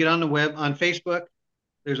 you can get on the web on Facebook.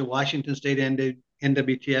 There's a Washington State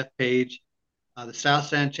NWTF page. The South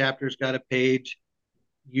Sound chapter's got a page.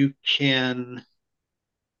 You can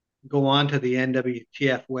go on to the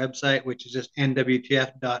NWTF website, which is just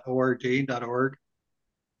nwtf.org.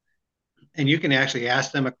 And you can actually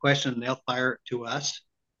ask them a question and they'll fire it to us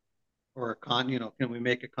or can we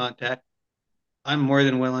make a contact? I'm more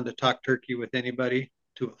than willing to talk turkey with anybody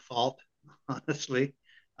to a fault, honestly.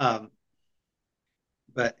 And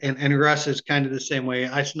Russ is kind of the same way.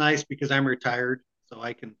 It's nice because I'm retired, so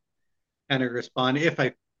I can kind of respond if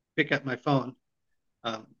I pick up my phone.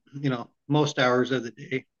 Most hours of the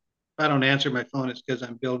day. If I don't answer my phone, it's because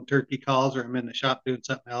I'm building turkey calls or I'm in the shop doing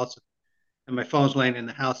something else, and my phone's laying in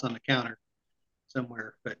the house on the counter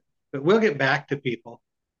somewhere. But we'll get back to people.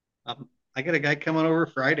 I got a guy coming over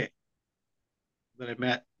Friday that I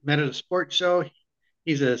met at a sports show.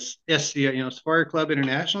 He's a Safari Club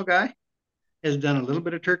International guy. Has done a little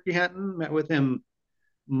bit of turkey hunting. Met with him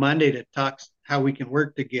Monday to talk how we can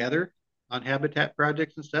work together on habitat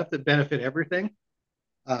projects and stuff that benefit everything.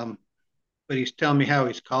 But he's telling me how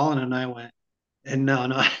he's calling, and I went, and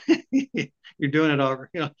no, you're doing it all.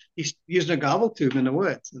 He's using a gobble tube in the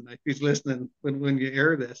woods, and he's listening when you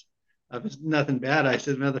air this. It's nothing bad. I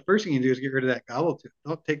said, no, the first thing you do is get rid of that gobble tube.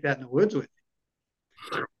 Don't take that in the woods with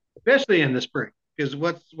you, especially in the spring, because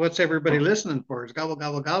what's everybody listening for is gobble,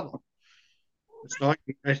 gobble, gobble. So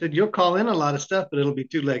I said, you'll call in a lot of stuff, but it'll be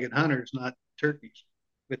 2-legged hunters, not turkeys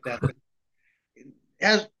with that. But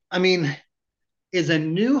is a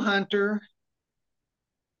new hunter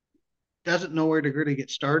doesn't know where to really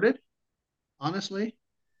get started, honestly.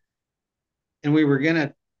 And we were going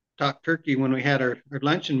to talk turkey when we had our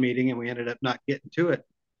luncheon meeting, and we ended up not getting to it.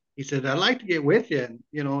 He said, I'd like to get with you,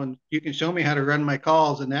 and you can show me how to run my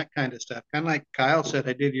calls and that kind of stuff. Kind of like Kyle said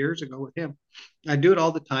I did years ago with him. I do it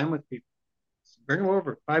all the time with people. Bring them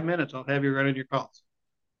over 5 minutes. I'll have you running your calls.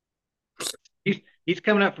 He's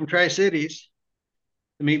coming up from Tri-Cities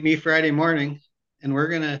to meet me Friday morning, and we're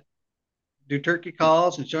going to do turkey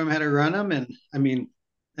calls and show him how to run them. And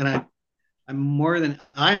I'm more than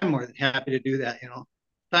happy to do that.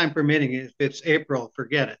 time permitting, if it's April,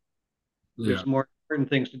 forget it. Yeah. There's more important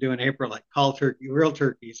things to do in April, like call turkey, real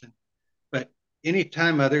turkeys, but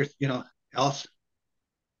anytime others, else,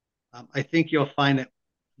 I think you'll find that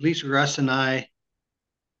at least Russ and I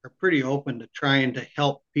are pretty open to trying to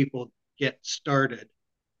help people get started.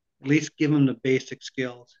 At least give them the basic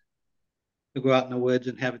skills to go out in the woods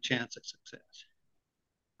and have a chance at success.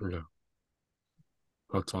 Yeah.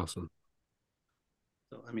 That's awesome.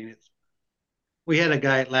 So I mean, we had a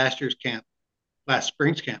guy at last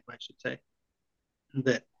spring's camp, I should say,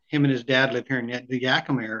 that him and his dad live here in the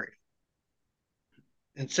Yakima area.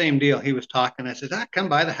 And same deal. He was talking. I said, come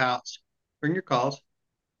by the house, bring your calls.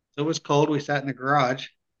 So it was cold. We sat in the garage,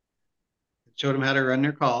 showed them how to run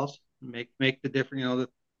their calls, make the different,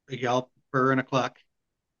 the yelp, purr, and a cluck.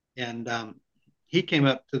 And he came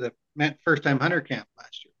up to the first time hunter camp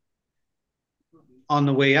last year. On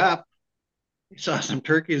the way up, he saw some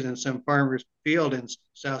turkeys in some farmer's field in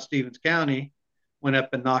South Stevens County. Went up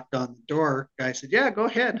and knocked on the door. Guy said, "Yeah, go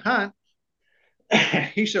ahead and hunt."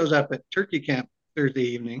 He shows up at turkey camp Thursday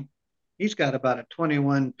evening. He's got about a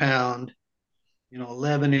 21-pound,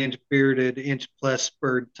 11-inch bearded, inch plus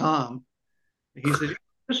spurred tom. He said,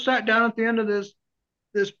 "Just sat down at the end of this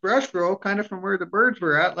brush row, kind of from where the birds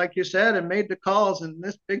were at, like you said, and made the calls. And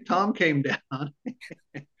this big tom came down."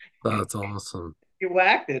 That's awesome. He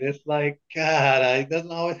whacked it. It's like, God, it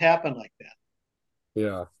doesn't always happen like that.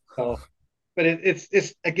 Yeah. So, but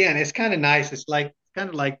it's again, it's kind of nice. It's kind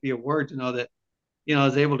of like the awards, that I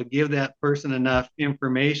was able to give that person enough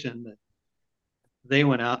information that they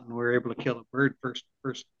went out and were able to kill a bird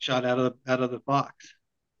first shot out of the box.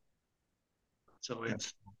 So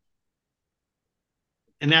that's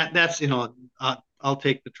I'll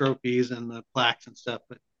take the trophies and the plaques and stuff,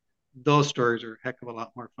 but those stories are a heck of a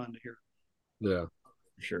lot more fun to hear. Yeah.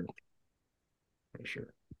 Sure. For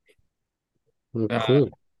sure. Well, cool.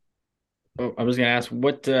 I was gonna ask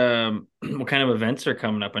what kind of events are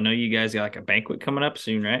coming up. I know you guys got like a banquet coming up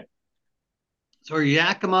soon, right? So our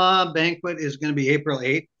Yakima banquet is going to be April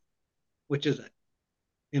 8th, which is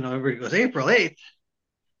everybody goes April 8th.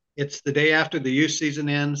 It's the day after the youth season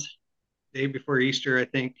ends, day before Easter, I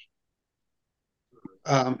think,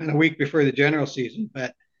 and a week before the general season.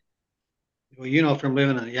 But from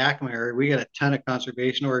living in the Yakima area, we got a ton of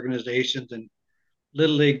conservation organizations and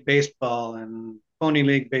Little League baseball and Pony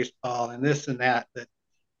League baseball and this and that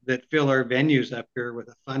fill our venues up here with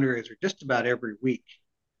a fundraiser just about every week.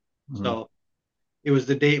 Mm-hmm. So it was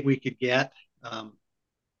the date we could get. So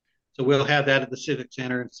we'll have that at the Civic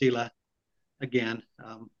Center in Sela again.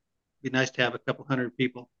 Be nice to have a couple hundred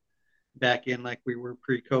people back in like we were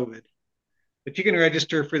pre-COVID. But you can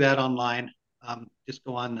register for that online. Just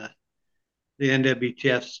go on the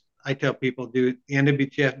NWTF's. I tell people do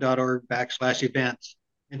nwtf.org/events,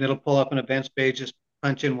 and it'll pull up an events page. Just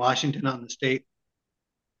punch in Washington on the state,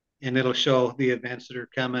 and it'll show the events that are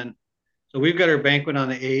coming. So we've got our banquet on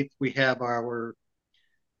the 8th. We have our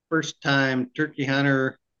first time turkey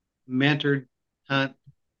hunter mentored hunt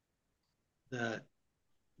the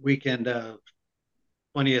weekend of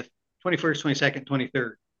 20th, 21st, 22nd,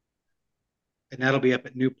 23rd. And that'll be up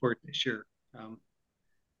at Newport this year.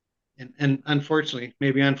 And unfortunately,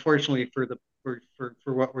 for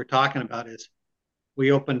what we're talking about is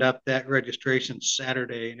we opened up that registration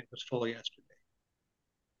Saturday and it was full yesterday.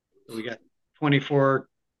 So we got 24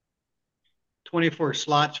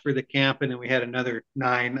 slots for the camp, and then we had another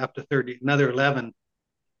 9 up to 30, another 11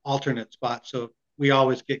 alternate spots. So we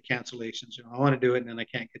always get cancellations. I want to do it, and then I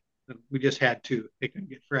can't get. We just had 2. They couldn't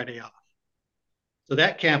get Friday off. So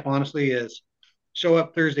that camp, honestly, is show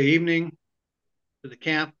up Thursday evening to the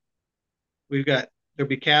camp. There'll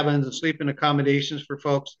be cabins and sleeping accommodations for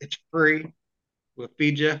folks. It's free. We'll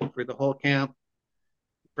feed you for the whole camp.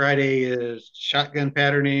 Friday is shotgun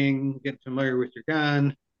patterning, getting familiar with your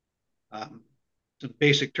gun, some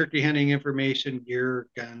basic turkey hunting information, gear,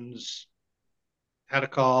 guns, how to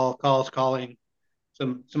calling,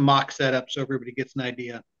 some mock setup so everybody gets an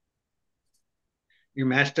idea. You're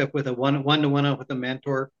matched up with a one-to-one up with a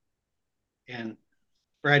mentor. And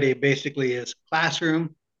Friday basically is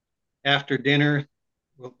classroom. After dinner,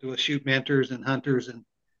 we'll shoot mentors and hunters and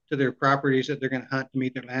to their properties that they're going to hunt to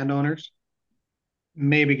meet their landowners.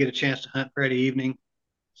 Maybe get a chance to hunt Friday evening.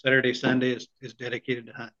 Saturday, Sunday is dedicated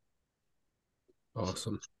to hunt.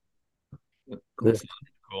 Awesome. Cool.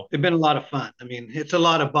 Cool. They've been a lot of fun. I mean, it's a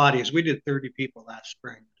lot of bodies. We did 30 people last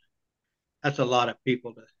spring. That's a lot of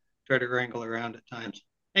people to try to wrangle around at times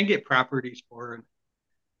and get properties for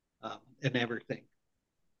and everything.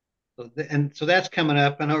 So that's coming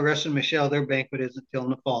up. I know Russ and Michelle, their banquet isn't until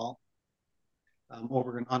in the fall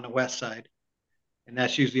over on the west side. And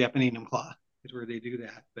that's usually up in Enumclaw. is where they do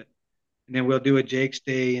that. But and then we'll do a Jake's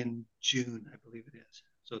Day in June, I believe it is.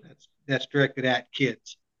 So that's directed at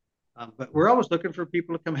kids. But we're always looking for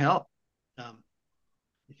people to come help. Um,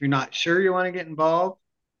 if you're not sure you want to get involved,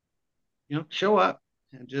 show up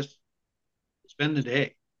and just spend the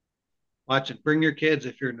day. Watch it. Bring your kids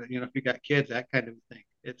if if you got kids, that kind of thing.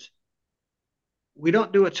 We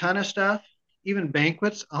don't do a ton of stuff. Even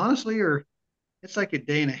banquets, honestly, or it's like a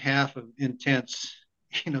day and a half of intense.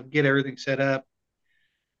 Get everything set up,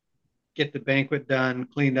 get the banquet done,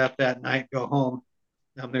 cleaned up that night, go home.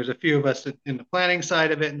 There's a few of us in the planning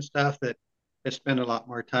side of it and stuff that spend a lot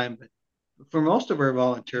more time. But for most of our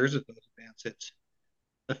volunteers at those events, it's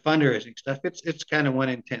the fundraising stuff. It's kind of one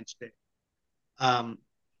intense day. Um,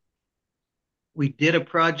 we did a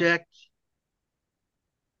project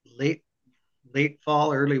late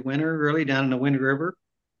fall, early winter, really down in the Wind River,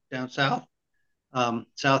 down south,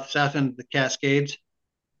 south into the Cascades,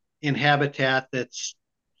 in habitat that's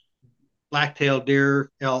black-tailed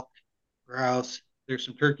deer, elk, grouse. There's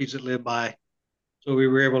some turkeys that live by, so we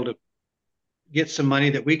were able to get some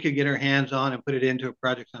money that we could get our hands on and put it into a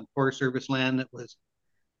project on Forest Service land that was,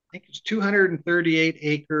 I think it's 238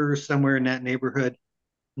 acres, somewhere in that neighborhood,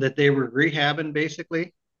 that they were rehabbing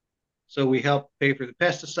basically. So we helped pay for the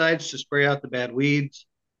pesticides to spray out the bad weeds,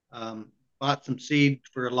 bought some seed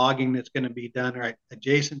for logging that's going to be done right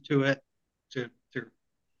adjacent to it to, to,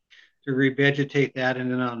 to revegetate that. And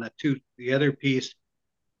then on the other piece,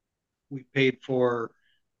 we paid for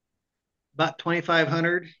about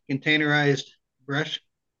 2,500 containerized brush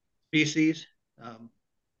species, um,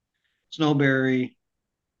 snowberry,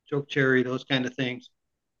 chokecherry, those kind of things.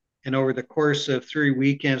 And over the course of 3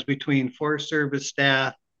 weekends between Forest Service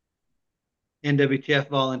staff, NWTF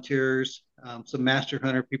volunteers, some master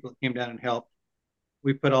hunter people that came down and helped,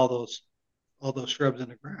 we put all those shrubs in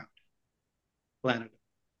the ground, planted them.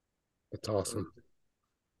 That's awesome.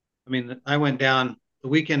 I mean, I went down the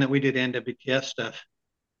weekend that we did NWTF stuff.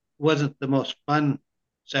 Wasn't the most fun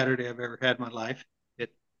Saturday I've ever had in my life.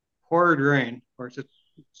 It poured rain. Of course,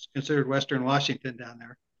 it's considered Western Washington down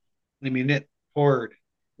there. I mean, it poured.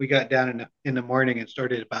 We got down in the morning and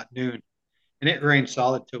started about noon, and it rained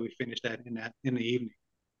solid till we finished that in the evening.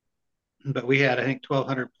 But we had, I think,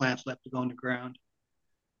 1,200 plants left to go in the ground,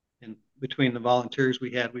 and between the volunteers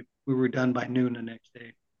we had, we were done by noon the next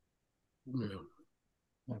day. Yeah.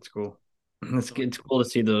 That's cool. It's cool to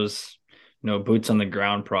see those, boots on the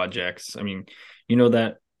ground projects. I mean,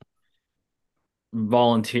 that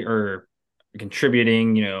volunteer or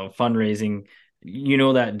contributing, fundraising,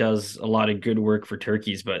 that does a lot of good work for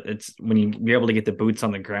turkeys, but it's when you be able to get the boots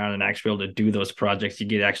on the ground and actually be able to do those projects, you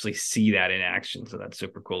get to actually see that in action. So that's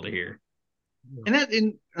super cool to hear.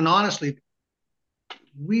 And honestly,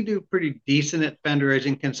 we do pretty decent at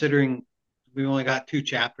fundraising considering we only got 2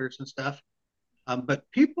 chapters and stuff. But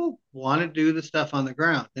people want to do the stuff on the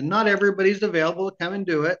ground, and not everybody's available to come and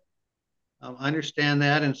do it. I understand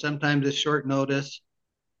that, and sometimes it's short notice.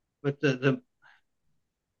 But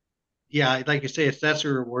yeah, like you say, that's a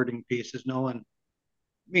rewarding piece. Is no one.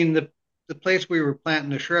 I mean, the place we were planting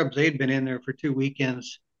the shrubs, they'd been in there for 2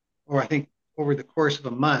 weekends, or I think over the course of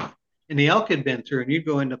a month, and the elk had been through. And you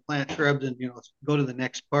go into plant shrubs, and go to the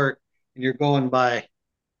next part, and you're going by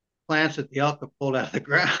plants that the elk have pulled out of the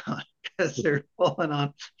ground because they're falling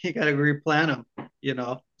on. You got to replant them,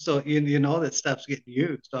 so you know that stuff's getting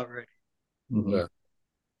used already. Mm-hmm. Yeah.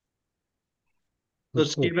 So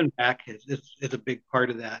it's giving back is a big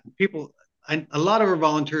part of that. And a lot of our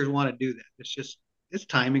volunteers want to do that. It's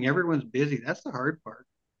timing. Everyone's busy. That's the hard part.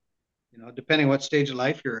 Depending what stage of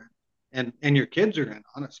life you're in, and your kids are in.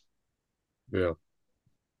 Honestly. Yeah.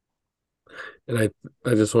 And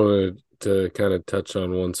I just wanted to kind of touch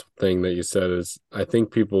on one thing that you said is I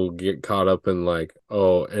think people get caught up in like,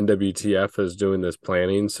 oh, NWTF is doing this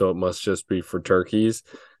planning, so it must just be for turkeys.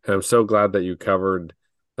 And I'm so glad that you covered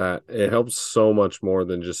that. It helps so much more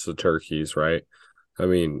than just the turkeys, right? I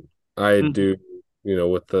mean, I do,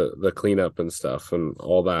 with the cleanup and stuff and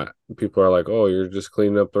all that. People are like, oh, you're just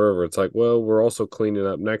cleaning up the river. It's like, well, we're also cleaning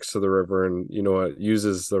up next to the river, and what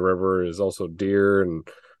uses the river is also deer and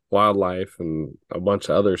wildlife and a bunch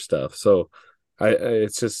of other stuff. So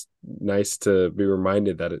it's just nice to be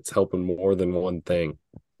reminded that it's helping more than one thing.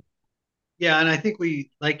 Yeah, and I think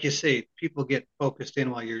like you say, people get focused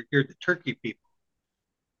in while you're the turkey people.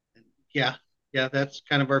 And yeah, that's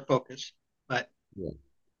kind of our focus. But Yeah.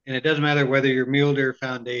 And it doesn't matter whether you're Mule Deer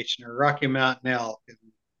Foundation or Rocky Mountain Elk and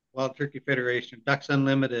Wild Turkey Federation, Ducks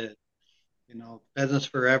Unlimited, Pheasants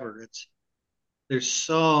Forever. There's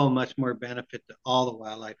so much more benefit to all the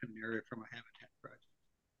wildlife in the area from a habitat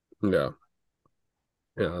project.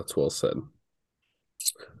 Yeah, that's well said.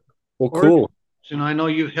 Well, Or, cool. I know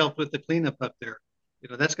you've helped with the cleanup up there.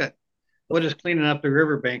 That's got what does cleaning up the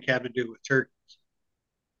riverbank have to do with turkeys?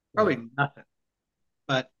 Yeah. Probably nothing.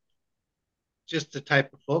 But just the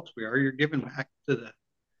type of folks we are, you're giving back to the,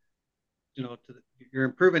 you're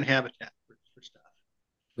improving habitat for stuff.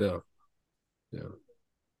 Yeah. Yeah.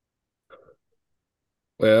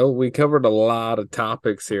 Well, we covered a lot of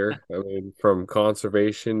topics here. I mean, from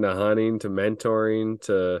conservation to hunting to mentoring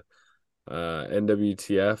to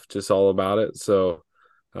NWTF, just all about it. So,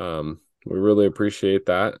 we really appreciate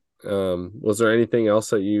that. Was there anything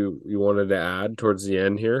else that you wanted to add towards the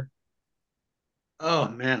end here? Oh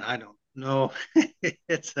man, I don't know.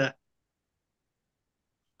 it's a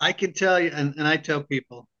I can tell you, and I tell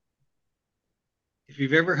people, if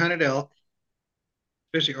you've ever hunted elk,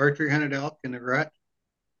 especially archery hunted elk in the rut,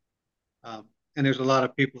 and there's a lot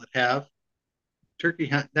of people that have turkey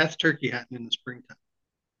hunt. That's turkey hunting in the springtime.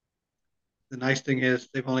 The nice thing is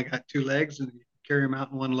they've only got two legs and you can carry them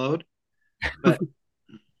out in one load. But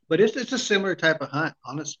it's a similar type of hunt,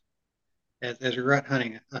 honestly, as a rut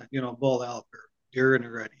hunting, bull elk or deer in a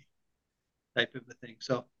rutty type of a thing.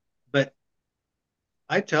 So, but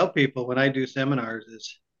I tell people when I do seminars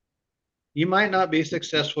is you might not be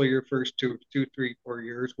successful your first 2, 3, 4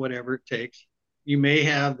 years, whatever it takes. You may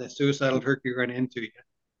have the suicidal turkey run into you,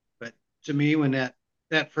 but to me, when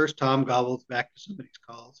that first tom gobbles back to somebody's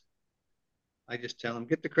calls, I just tell them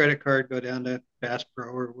get the credit card, go down to Bass Pro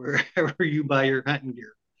or wherever you buy your hunting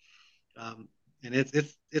gear. Um, and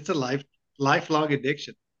it's a lifelong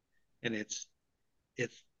addiction, and it's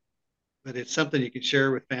but it's something you can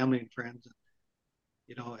share with family and friends,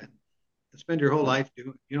 and spend your whole life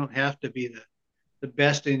doing. You don't have to be the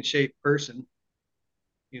best in shape person,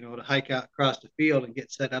 to hike out across the field and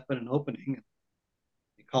get set up in an opening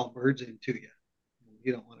and call birds into you.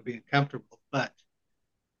 You don't want to be uncomfortable, but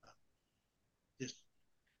just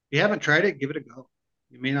if you haven't tried it, give it a go.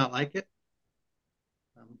 You may not like it.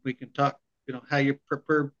 We can talk, how you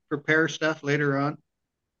prepare stuff later on.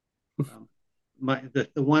 The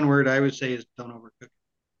one word I would say is don't overcook it.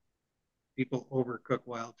 People overcook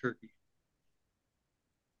wild turkey.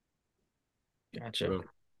 Gotcha.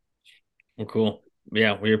 Well, cool.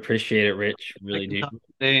 Yeah, we appreciate it, Rich. Really do.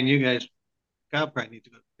 Today, and you guys, God probably need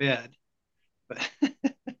to go to bed. But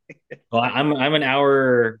Well, I'm an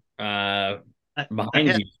hour behind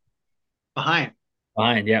ahead, you. behind.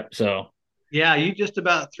 Behind, yep. So Yeah, you just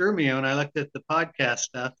about threw me when I looked at the podcast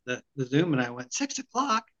stuff, the Zoom, and I went 6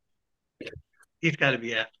 o'clock. He's got to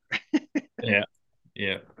be after. yeah,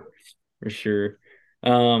 yeah, for sure.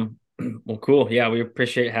 Well, cool. Yeah, we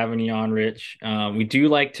appreciate having you on, Rich. We do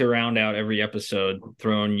like to round out every episode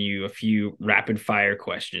throwing you a few rapid fire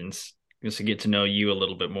questions just to get to know you a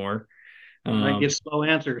little bit more. I get slow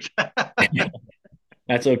answers.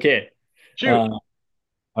 That's okay. Shoot.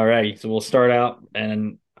 All right, so we'll start out,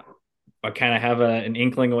 and I kind of have an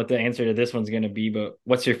inkling of what the answer to this one's going to be. But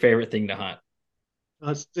what's your favorite thing to hunt?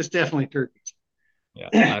 It's definitely turkeys.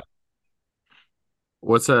 Yeah.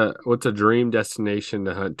 What's a dream destination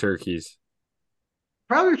to hunt turkeys?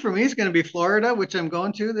 Probably for me, it's going to be Florida, which I'm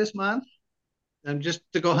going to this month. And just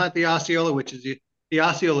to go hunt the Osceola, which is the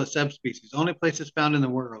Osceola subspecies. Only place it's found in the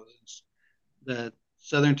world. It's the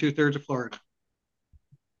southern 2/3 of Florida.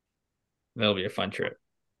 That'll be a fun trip.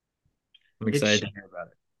 I'm excited to hear about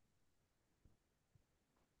it.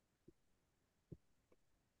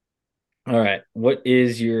 All right. What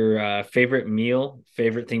is your favorite meal,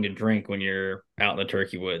 favorite thing to drink when you're out in the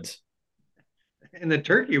turkey woods? In the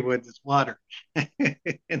turkey woods, it's water. And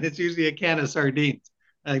it's usually a can of sardines.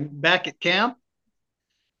 Back at camp,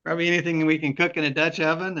 probably anything we can cook in a Dutch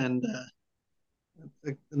oven and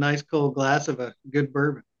a nice cold glass of a good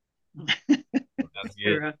bourbon. That's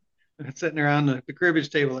good. Sitting around the cribbage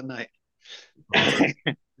table at night.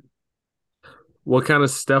 What kind of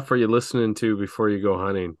stuff are you listening to before you go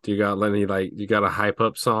hunting? Do you got any you got a hype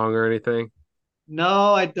up song or anything?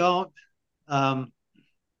 No, I don't. I'm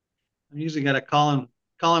usually got a call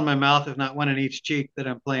in my mouth, if not one in each cheek that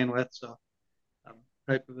I'm playing with. So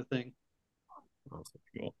type of a thing.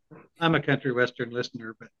 Cool. I'm a country western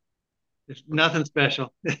listener, but there's nothing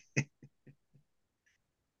special.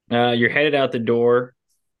 You're headed out the door.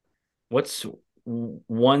 What's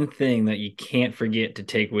one thing that you can't forget to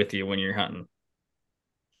take with you when you're hunting?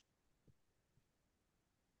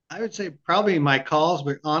 I would say probably my calls,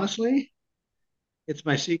 but honestly, it's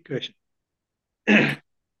my seat cushion. I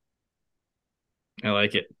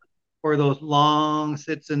like it. For those long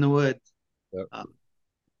sits in the woods. Yep.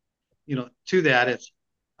 To that,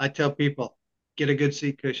 I tell people, get a good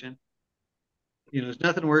seat cushion. There's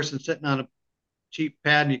nothing worse than sitting on a cheap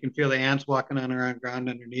pad and you can feel the ants walking on around ground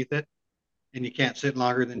underneath it. and you can't sit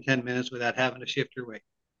longer than 10 minutes without having to shift your weight.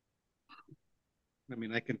 I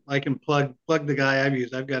mean, I can plug the guy I've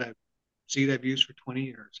used. I've got a seat I've used for 20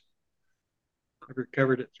 years. I've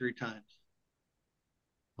recovered it 3 times.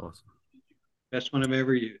 Awesome. Best one I've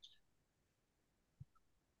ever used.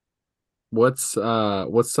 What's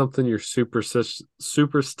something you're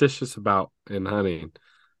superstitious about in hunting?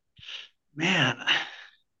 Man,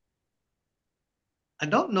 I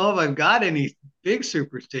don't know if I've got any big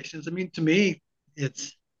superstitions. I mean, to me,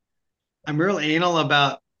 it's I'm real anal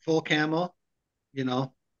about full camo, you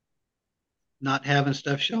know, not having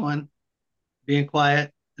stuff showing, being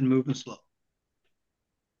quiet and moving slow.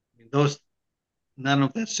 I mean, those I don't know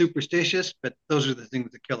if that's superstitious, but those are the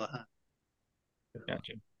things that kill a hunt.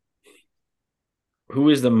 Gotcha. Who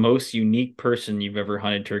is the most unique person you've ever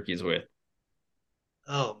hunted turkeys with?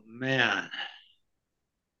 Oh man.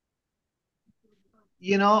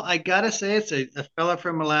 I gotta say it's a fella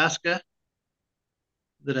from Alaska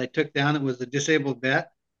that I took down that was a disabled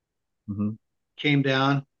vet. Mm-hmm. Came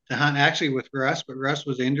down to hunt actually with Russ, but Russ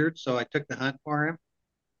was injured, so I took the hunt for him.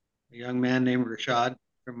 A young man named Rashad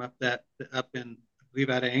from up in I believe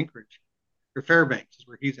out of Anchorage or Fairbanks is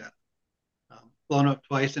where he's at. Blown up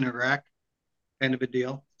twice in Iraq, kind of a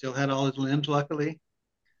deal. Still had all his limbs, luckily,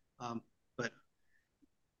 but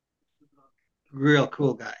real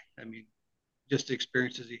cool guy. I mean, just the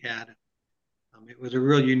experiences he had. It was a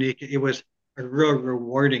real unique. It was a real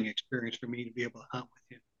rewarding experience for me to be able to hunt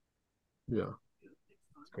with him. Yeah.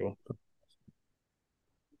 That's cool.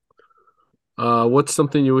 What's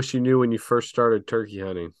something you wish you knew when you first started turkey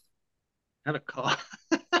hunting? How to call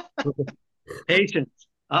patience,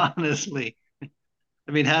 honestly.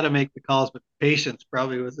 I mean, how to make the calls, but patience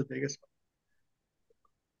probably was the biggest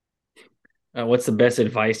What's the best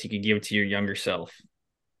advice you could give to your younger self?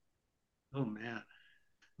 one. Oh man,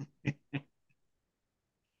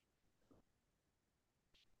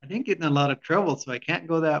 I didn't get in a lot of trouble, so I can't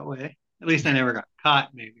go that way. At least I never got caught.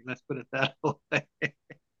 Maybe let's put it that way.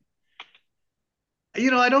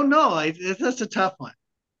 I don't know. That's a tough one.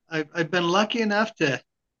 I've been lucky enough to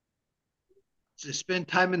spend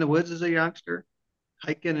time in the woods as a youngster,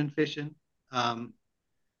 hiking and fishing. Um,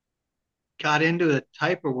 got into a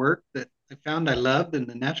type of work that I found I loved in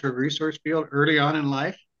the natural resource field early on in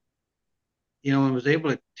life. And was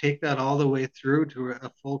able to take that all the way through to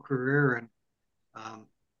a full career. And um,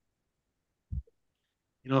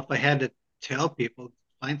 if I had to tell people,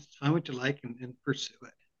 find what you like and pursue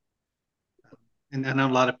it. And I know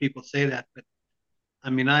a lot of people say that, but I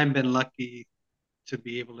mean, I've been lucky to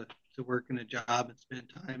be able to work in a job and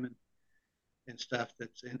spend time and stuff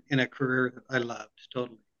that's in a career that I loved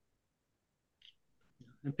totally.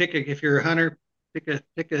 And if you're a hunter, pick a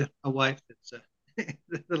wife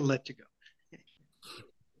that'll let you go.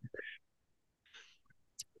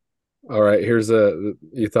 All right,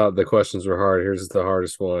 you thought the questions were hard. Here's the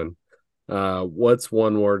hardest one. What's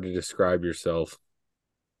one word to describe yourself?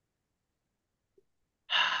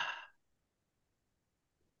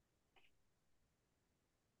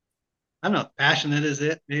 I don't know, passionate is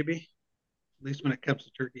it, maybe, at least when it comes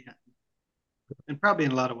to turkey hunting. And probably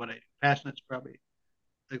in a lot of what I do. Passionate's probably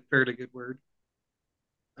a fairly good word.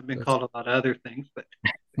 I've been That's called a lot of other things, but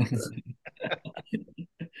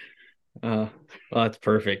Well, that's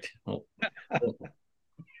perfect. Well,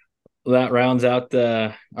 that rounds out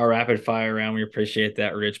our rapid fire round. We appreciate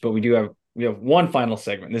that, Rich. But we have one final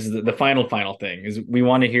segment. This is the final thing. Is we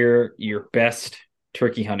want to hear your best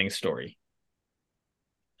turkey hunting story.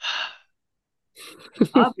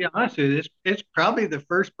 I'll be honest with you, it's probably the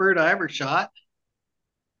first bird I ever shot.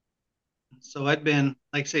 So like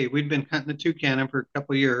I say, we'd been hunting the toucan for a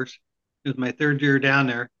couple of years. It was my third year down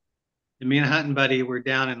there. And me and a hunting buddy were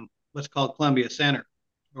down in what's called Columbia Center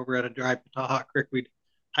over at a dry Pataha Creek. We'd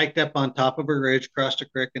hiked up on top of a ridge, crossed a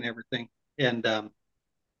creek and everything. And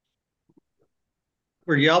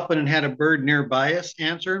we're yelping and had a bird nearby us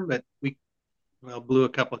answering, but we blew a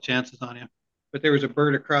couple of chances on him. But there was a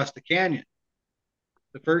bird across the canyon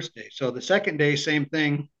the first day. So the second day, same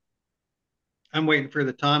thing. I'm waiting for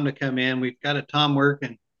the tom to come in. We've got a tom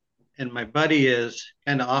working, and my buddy is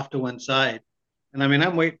kind of off to one side. And I mean,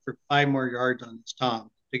 I'm waiting for 5 more yards on this tom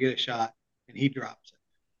to get a shot, and he drops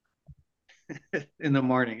it in the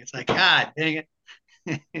morning. It's like, God dang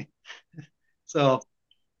it. So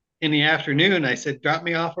in the afternoon, I said, drop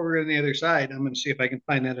me off over on the other side. I'm going to see if I can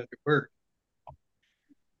find that other bird.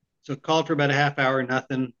 So called for about a half hour,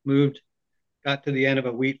 nothing, moved, got to the end of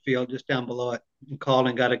a wheat field just down below it, and called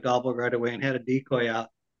and got a gobble right away and had a decoy out.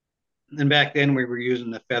 And back then we were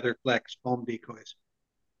using the Feather Flex foam decoys.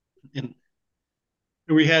 And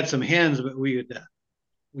we had some hens, but we would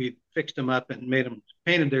we fixed them up and made them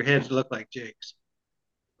painted their heads to look like Jake's.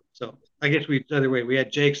 So I guess we the other way. We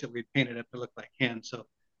had Jake's that we painted up to look like hens. So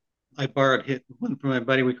I borrowed one from my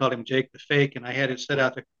buddy. We called him Jake the Fake, and I had it set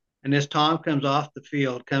out there. And this Tom comes off the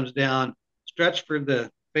field, comes down, stretched for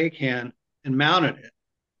the fake hen, and mounted it.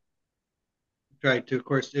 Tried to, of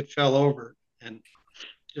course, it fell over, and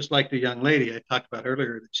just like the young lady I talked about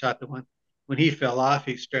earlier that shot the one, when he fell off,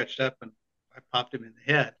 he stretched up, and I popped him in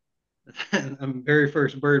the head. I'm very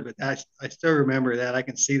first bird, but I still remember that. I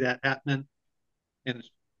can see that happening, and it's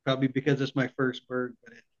probably because it's my first bird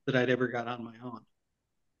that I'd ever got on my own.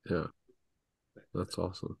 Yeah, that's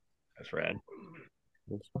awesome. That's rad.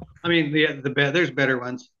 I mean, there's better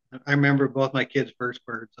ones. I remember both my kids' first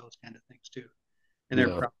birds, those kind of things too, and they're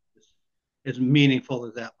probably as meaningful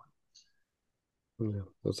as that one. Yeah,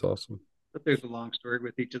 that's awesome. But there's a long story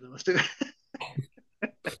with each of those too.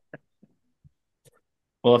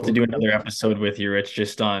 We'll have to do another episode with you, Rich,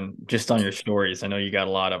 just on your stories. I know you got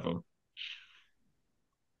a lot of them.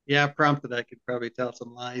 Yeah, prompted. I could probably tell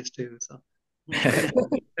some lies too. So I'm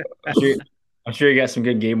sure you got some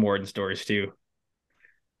good game warden stories too.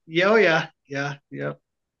 Yeah, oh yeah.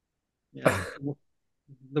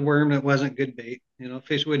 The worm that wasn't good bait.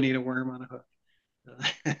 Fish wouldn't eat a worm on a hook.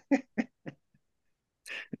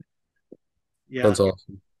 Yeah, that's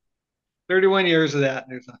awesome. 31 years of that.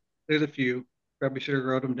 There's a few. Probably should have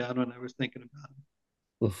wrote them down when I was thinking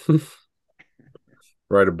about them.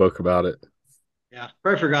 Write a book about it. Yeah,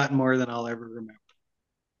 probably forgotten more than I'll ever remember.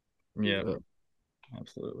 Yeah,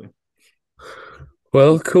 absolutely.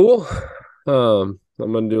 Well, cool. I'm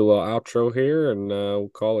gonna do a little outro here, and we'll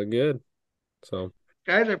call it good. So,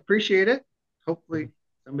 guys, I appreciate it. Hopefully,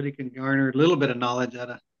 somebody can garner a little bit of knowledge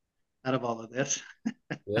out of all of this.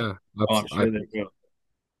 Yeah, I'm sure they will.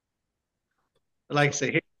 But like I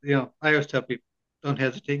say, hey, I always tell people, don't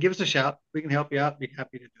hesitate. Give us a shout. We can help you out. Be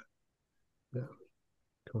happy to do it. Yeah.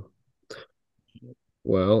 Cool.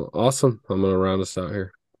 Well, awesome. I'm gonna round us out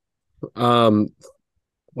here.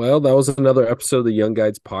 Well, that was another episode of the Young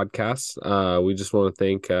Guides podcast. We just want to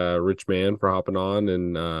thank Rich Mann for hopping on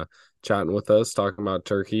and chatting with us, talking about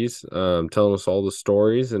turkeys, telling us all the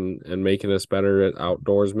stories and making us better at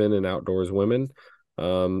outdoorsmen and outdoors women.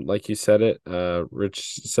 Like you said it,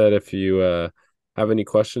 Rich said if you have any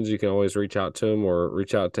questions, you can always reach out to him or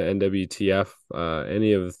reach out to NWTF.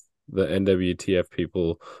 Any of the NWTF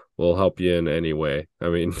people will help you in any way. I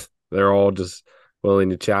mean, they're all just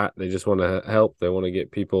willing to chat. They just want to help. They want to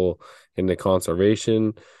get people into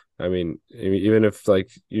conservation. I mean, even if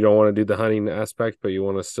like you don't want to do the hunting aspect, but you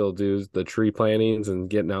want to still do the tree plantings and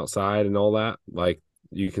getting outside and all that, like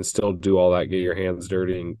you can still do all that, get your hands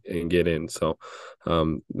dirty and get in. So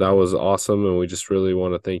that was awesome. And we just really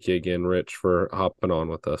want to thank you again, Rich, for hopping on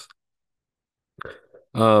with us.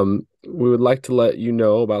 We would like to let you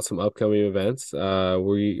know about some upcoming events.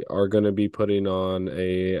 We are going to be putting on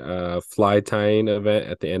a fly tying event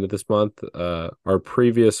at the end of this month. Our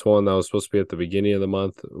previous one that was supposed to be at the beginning of the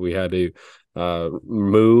month, we had to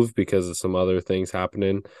move because of some other things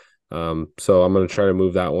happening. So I'm going to try to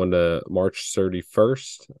move that one to March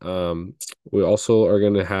 31st. We also are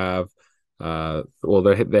going to have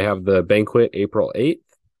they have the banquet April 8th.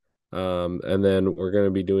 And then we're going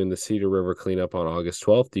to be doing the Cedar River cleanup on August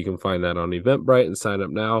 12th. You can find that on Eventbrite and sign up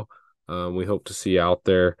now. We hope to see you out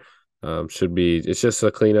there. It's just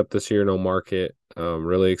a cleanup this year, no market.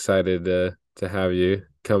 Really excited to have you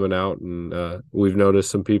coming out, and we've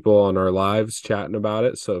noticed some people on our lives chatting about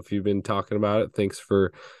it. So if you've been talking about it, thanks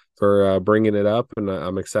for bringing it up, and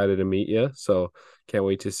I'm excited to meet you. So can't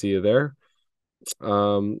wait to see you there.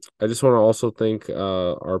 I just want to also thank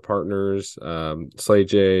our partners, Slay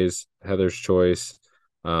Jays, Heather's Choice,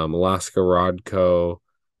 Alaska Rod Co.,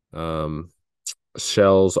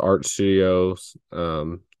 Shell's Art Studios,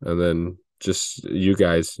 and then just you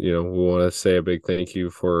guys. We want to say a big thank you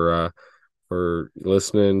for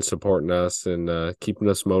listening, supporting us, and keeping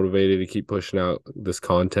us motivated to keep pushing out this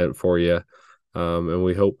content for you. And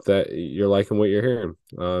we hope that you're liking what you're hearing.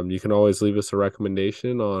 You can always leave us a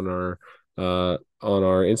recommendation on our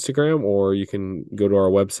Instagram, or you can go to our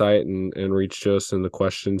website and reach to us in the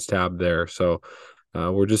questions tab there. So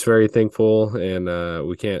we're just very thankful, and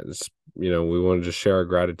we can't, we want to just share our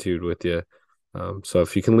gratitude with you. So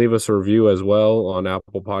if you can leave us a review as well on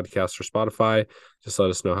Apple Podcasts or Spotify, just let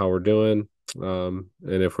us know how we're doing. And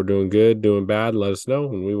if we're doing good, doing bad, let us know,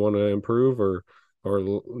 and we want to improve or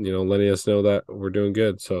letting us know that we're doing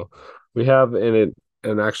good. So we have in it,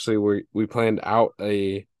 and actually we planned out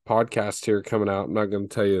a podcast here coming out. I'm not going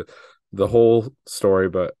to tell you the whole story,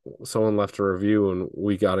 but someone left a review and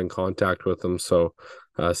we got in contact with them. So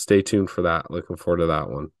stay tuned for that. Looking forward to that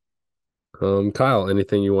one. Kyle,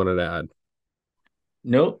 anything you wanted to add?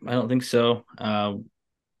 Nope, I don't think so.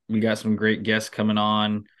 We got some great guests coming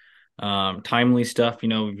on. Timely stuff.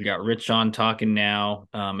 We've got Rich on talking now.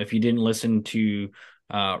 If you didn't listen to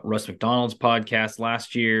Russ McDonald's podcast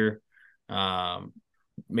last year, um,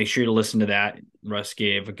 make sure to listen to that. Russ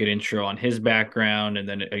gave a good intro on his background, and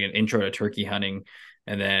then again, intro to turkey hunting.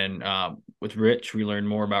 And then with Rich, we learned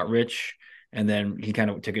more about Rich, and then he kind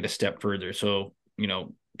of took it a step further. So,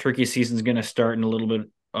 turkey season's going to start in a little bit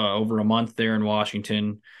over a month there in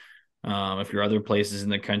Washington. If you're other places in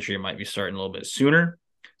the country, it might be starting a little bit sooner.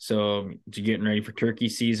 So, to getting ready for turkey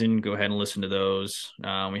season, go ahead and listen to those.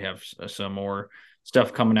 We have some more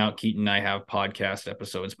stuff coming out. Keaton and I have podcast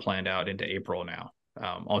episodes planned out into April now,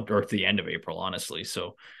 or at the end of April, honestly.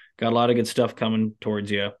 So, got a lot of good stuff coming towards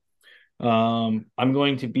you. I'm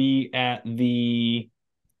going to be at the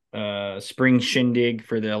spring shindig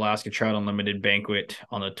for the Alaska Trout Unlimited banquet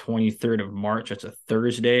on the 23rd of March. That's a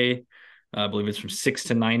Thursday. I believe it's from 6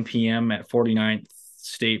 to 9 p.m. at 49th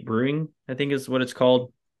State Brewing, I think is what it's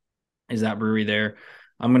called. Is that brewery there?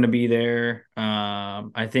 I'm going to be there.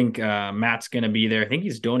 I think Matt's going to be there. I think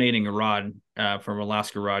he's donating a rod from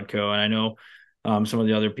Alaska Rod Co. And I know some of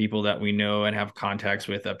the other people that we know and have contacts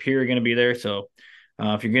with up here are going to be there. So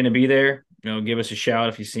if you're going to be there, give us a shout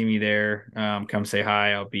if you see me there. Come say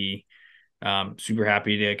hi. I'll be super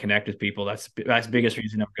happy to connect with people. That's the biggest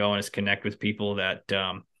reason I'm going, is connect with people that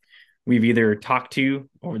we've either talked to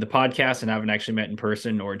over the podcast and haven't actually met in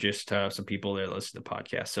person, or just some people that listen to the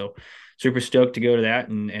podcast. So super stoked to go to that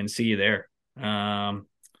and see you there.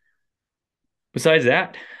 Besides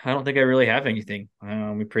that, I don't think I really have anything.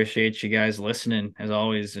 We appreciate you guys listening as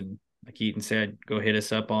always. And like Keaton said, go hit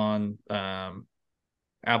us up on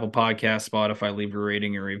Apple Podcast, Spotify, leave a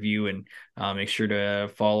rating and review, and make sure to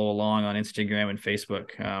follow along on Instagram and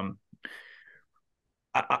Facebook.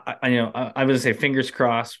 I was gonna say fingers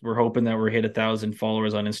crossed. We're hoping that we're hit 1,000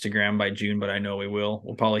 followers on Instagram by June, but I know we will.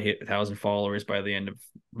 We'll probably hit 1,000 followers by the end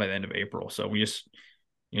of April. So we just,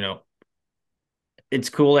 it's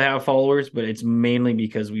cool to have followers, but it's mainly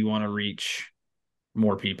because we want to reach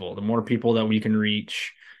more people. The more people that we can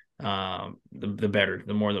reach, the better.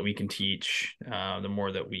 The more that we can teach, the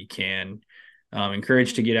more that we can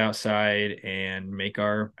encourage to get outside and make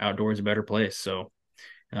our outdoors a better place. So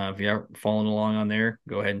if you're following along on there,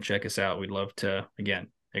 go ahead and check us out. We'd love to, again,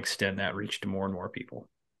 extend that reach to more and more people.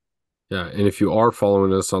 Yeah, and if you are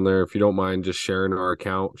following us on there, if you don't mind just sharing our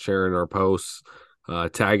account, sharing our posts,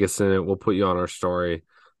 tag us in it. We'll put you on our story.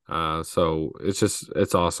 So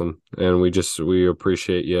it's awesome, and we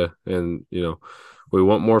appreciate you, and we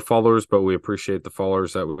want more followers, but we appreciate the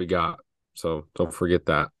followers that we got. So don't forget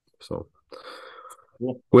that. So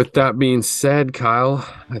with that being said, Kyle,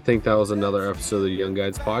 I think that was another episode of the Young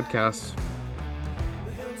Guides podcast.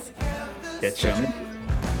 Catch you.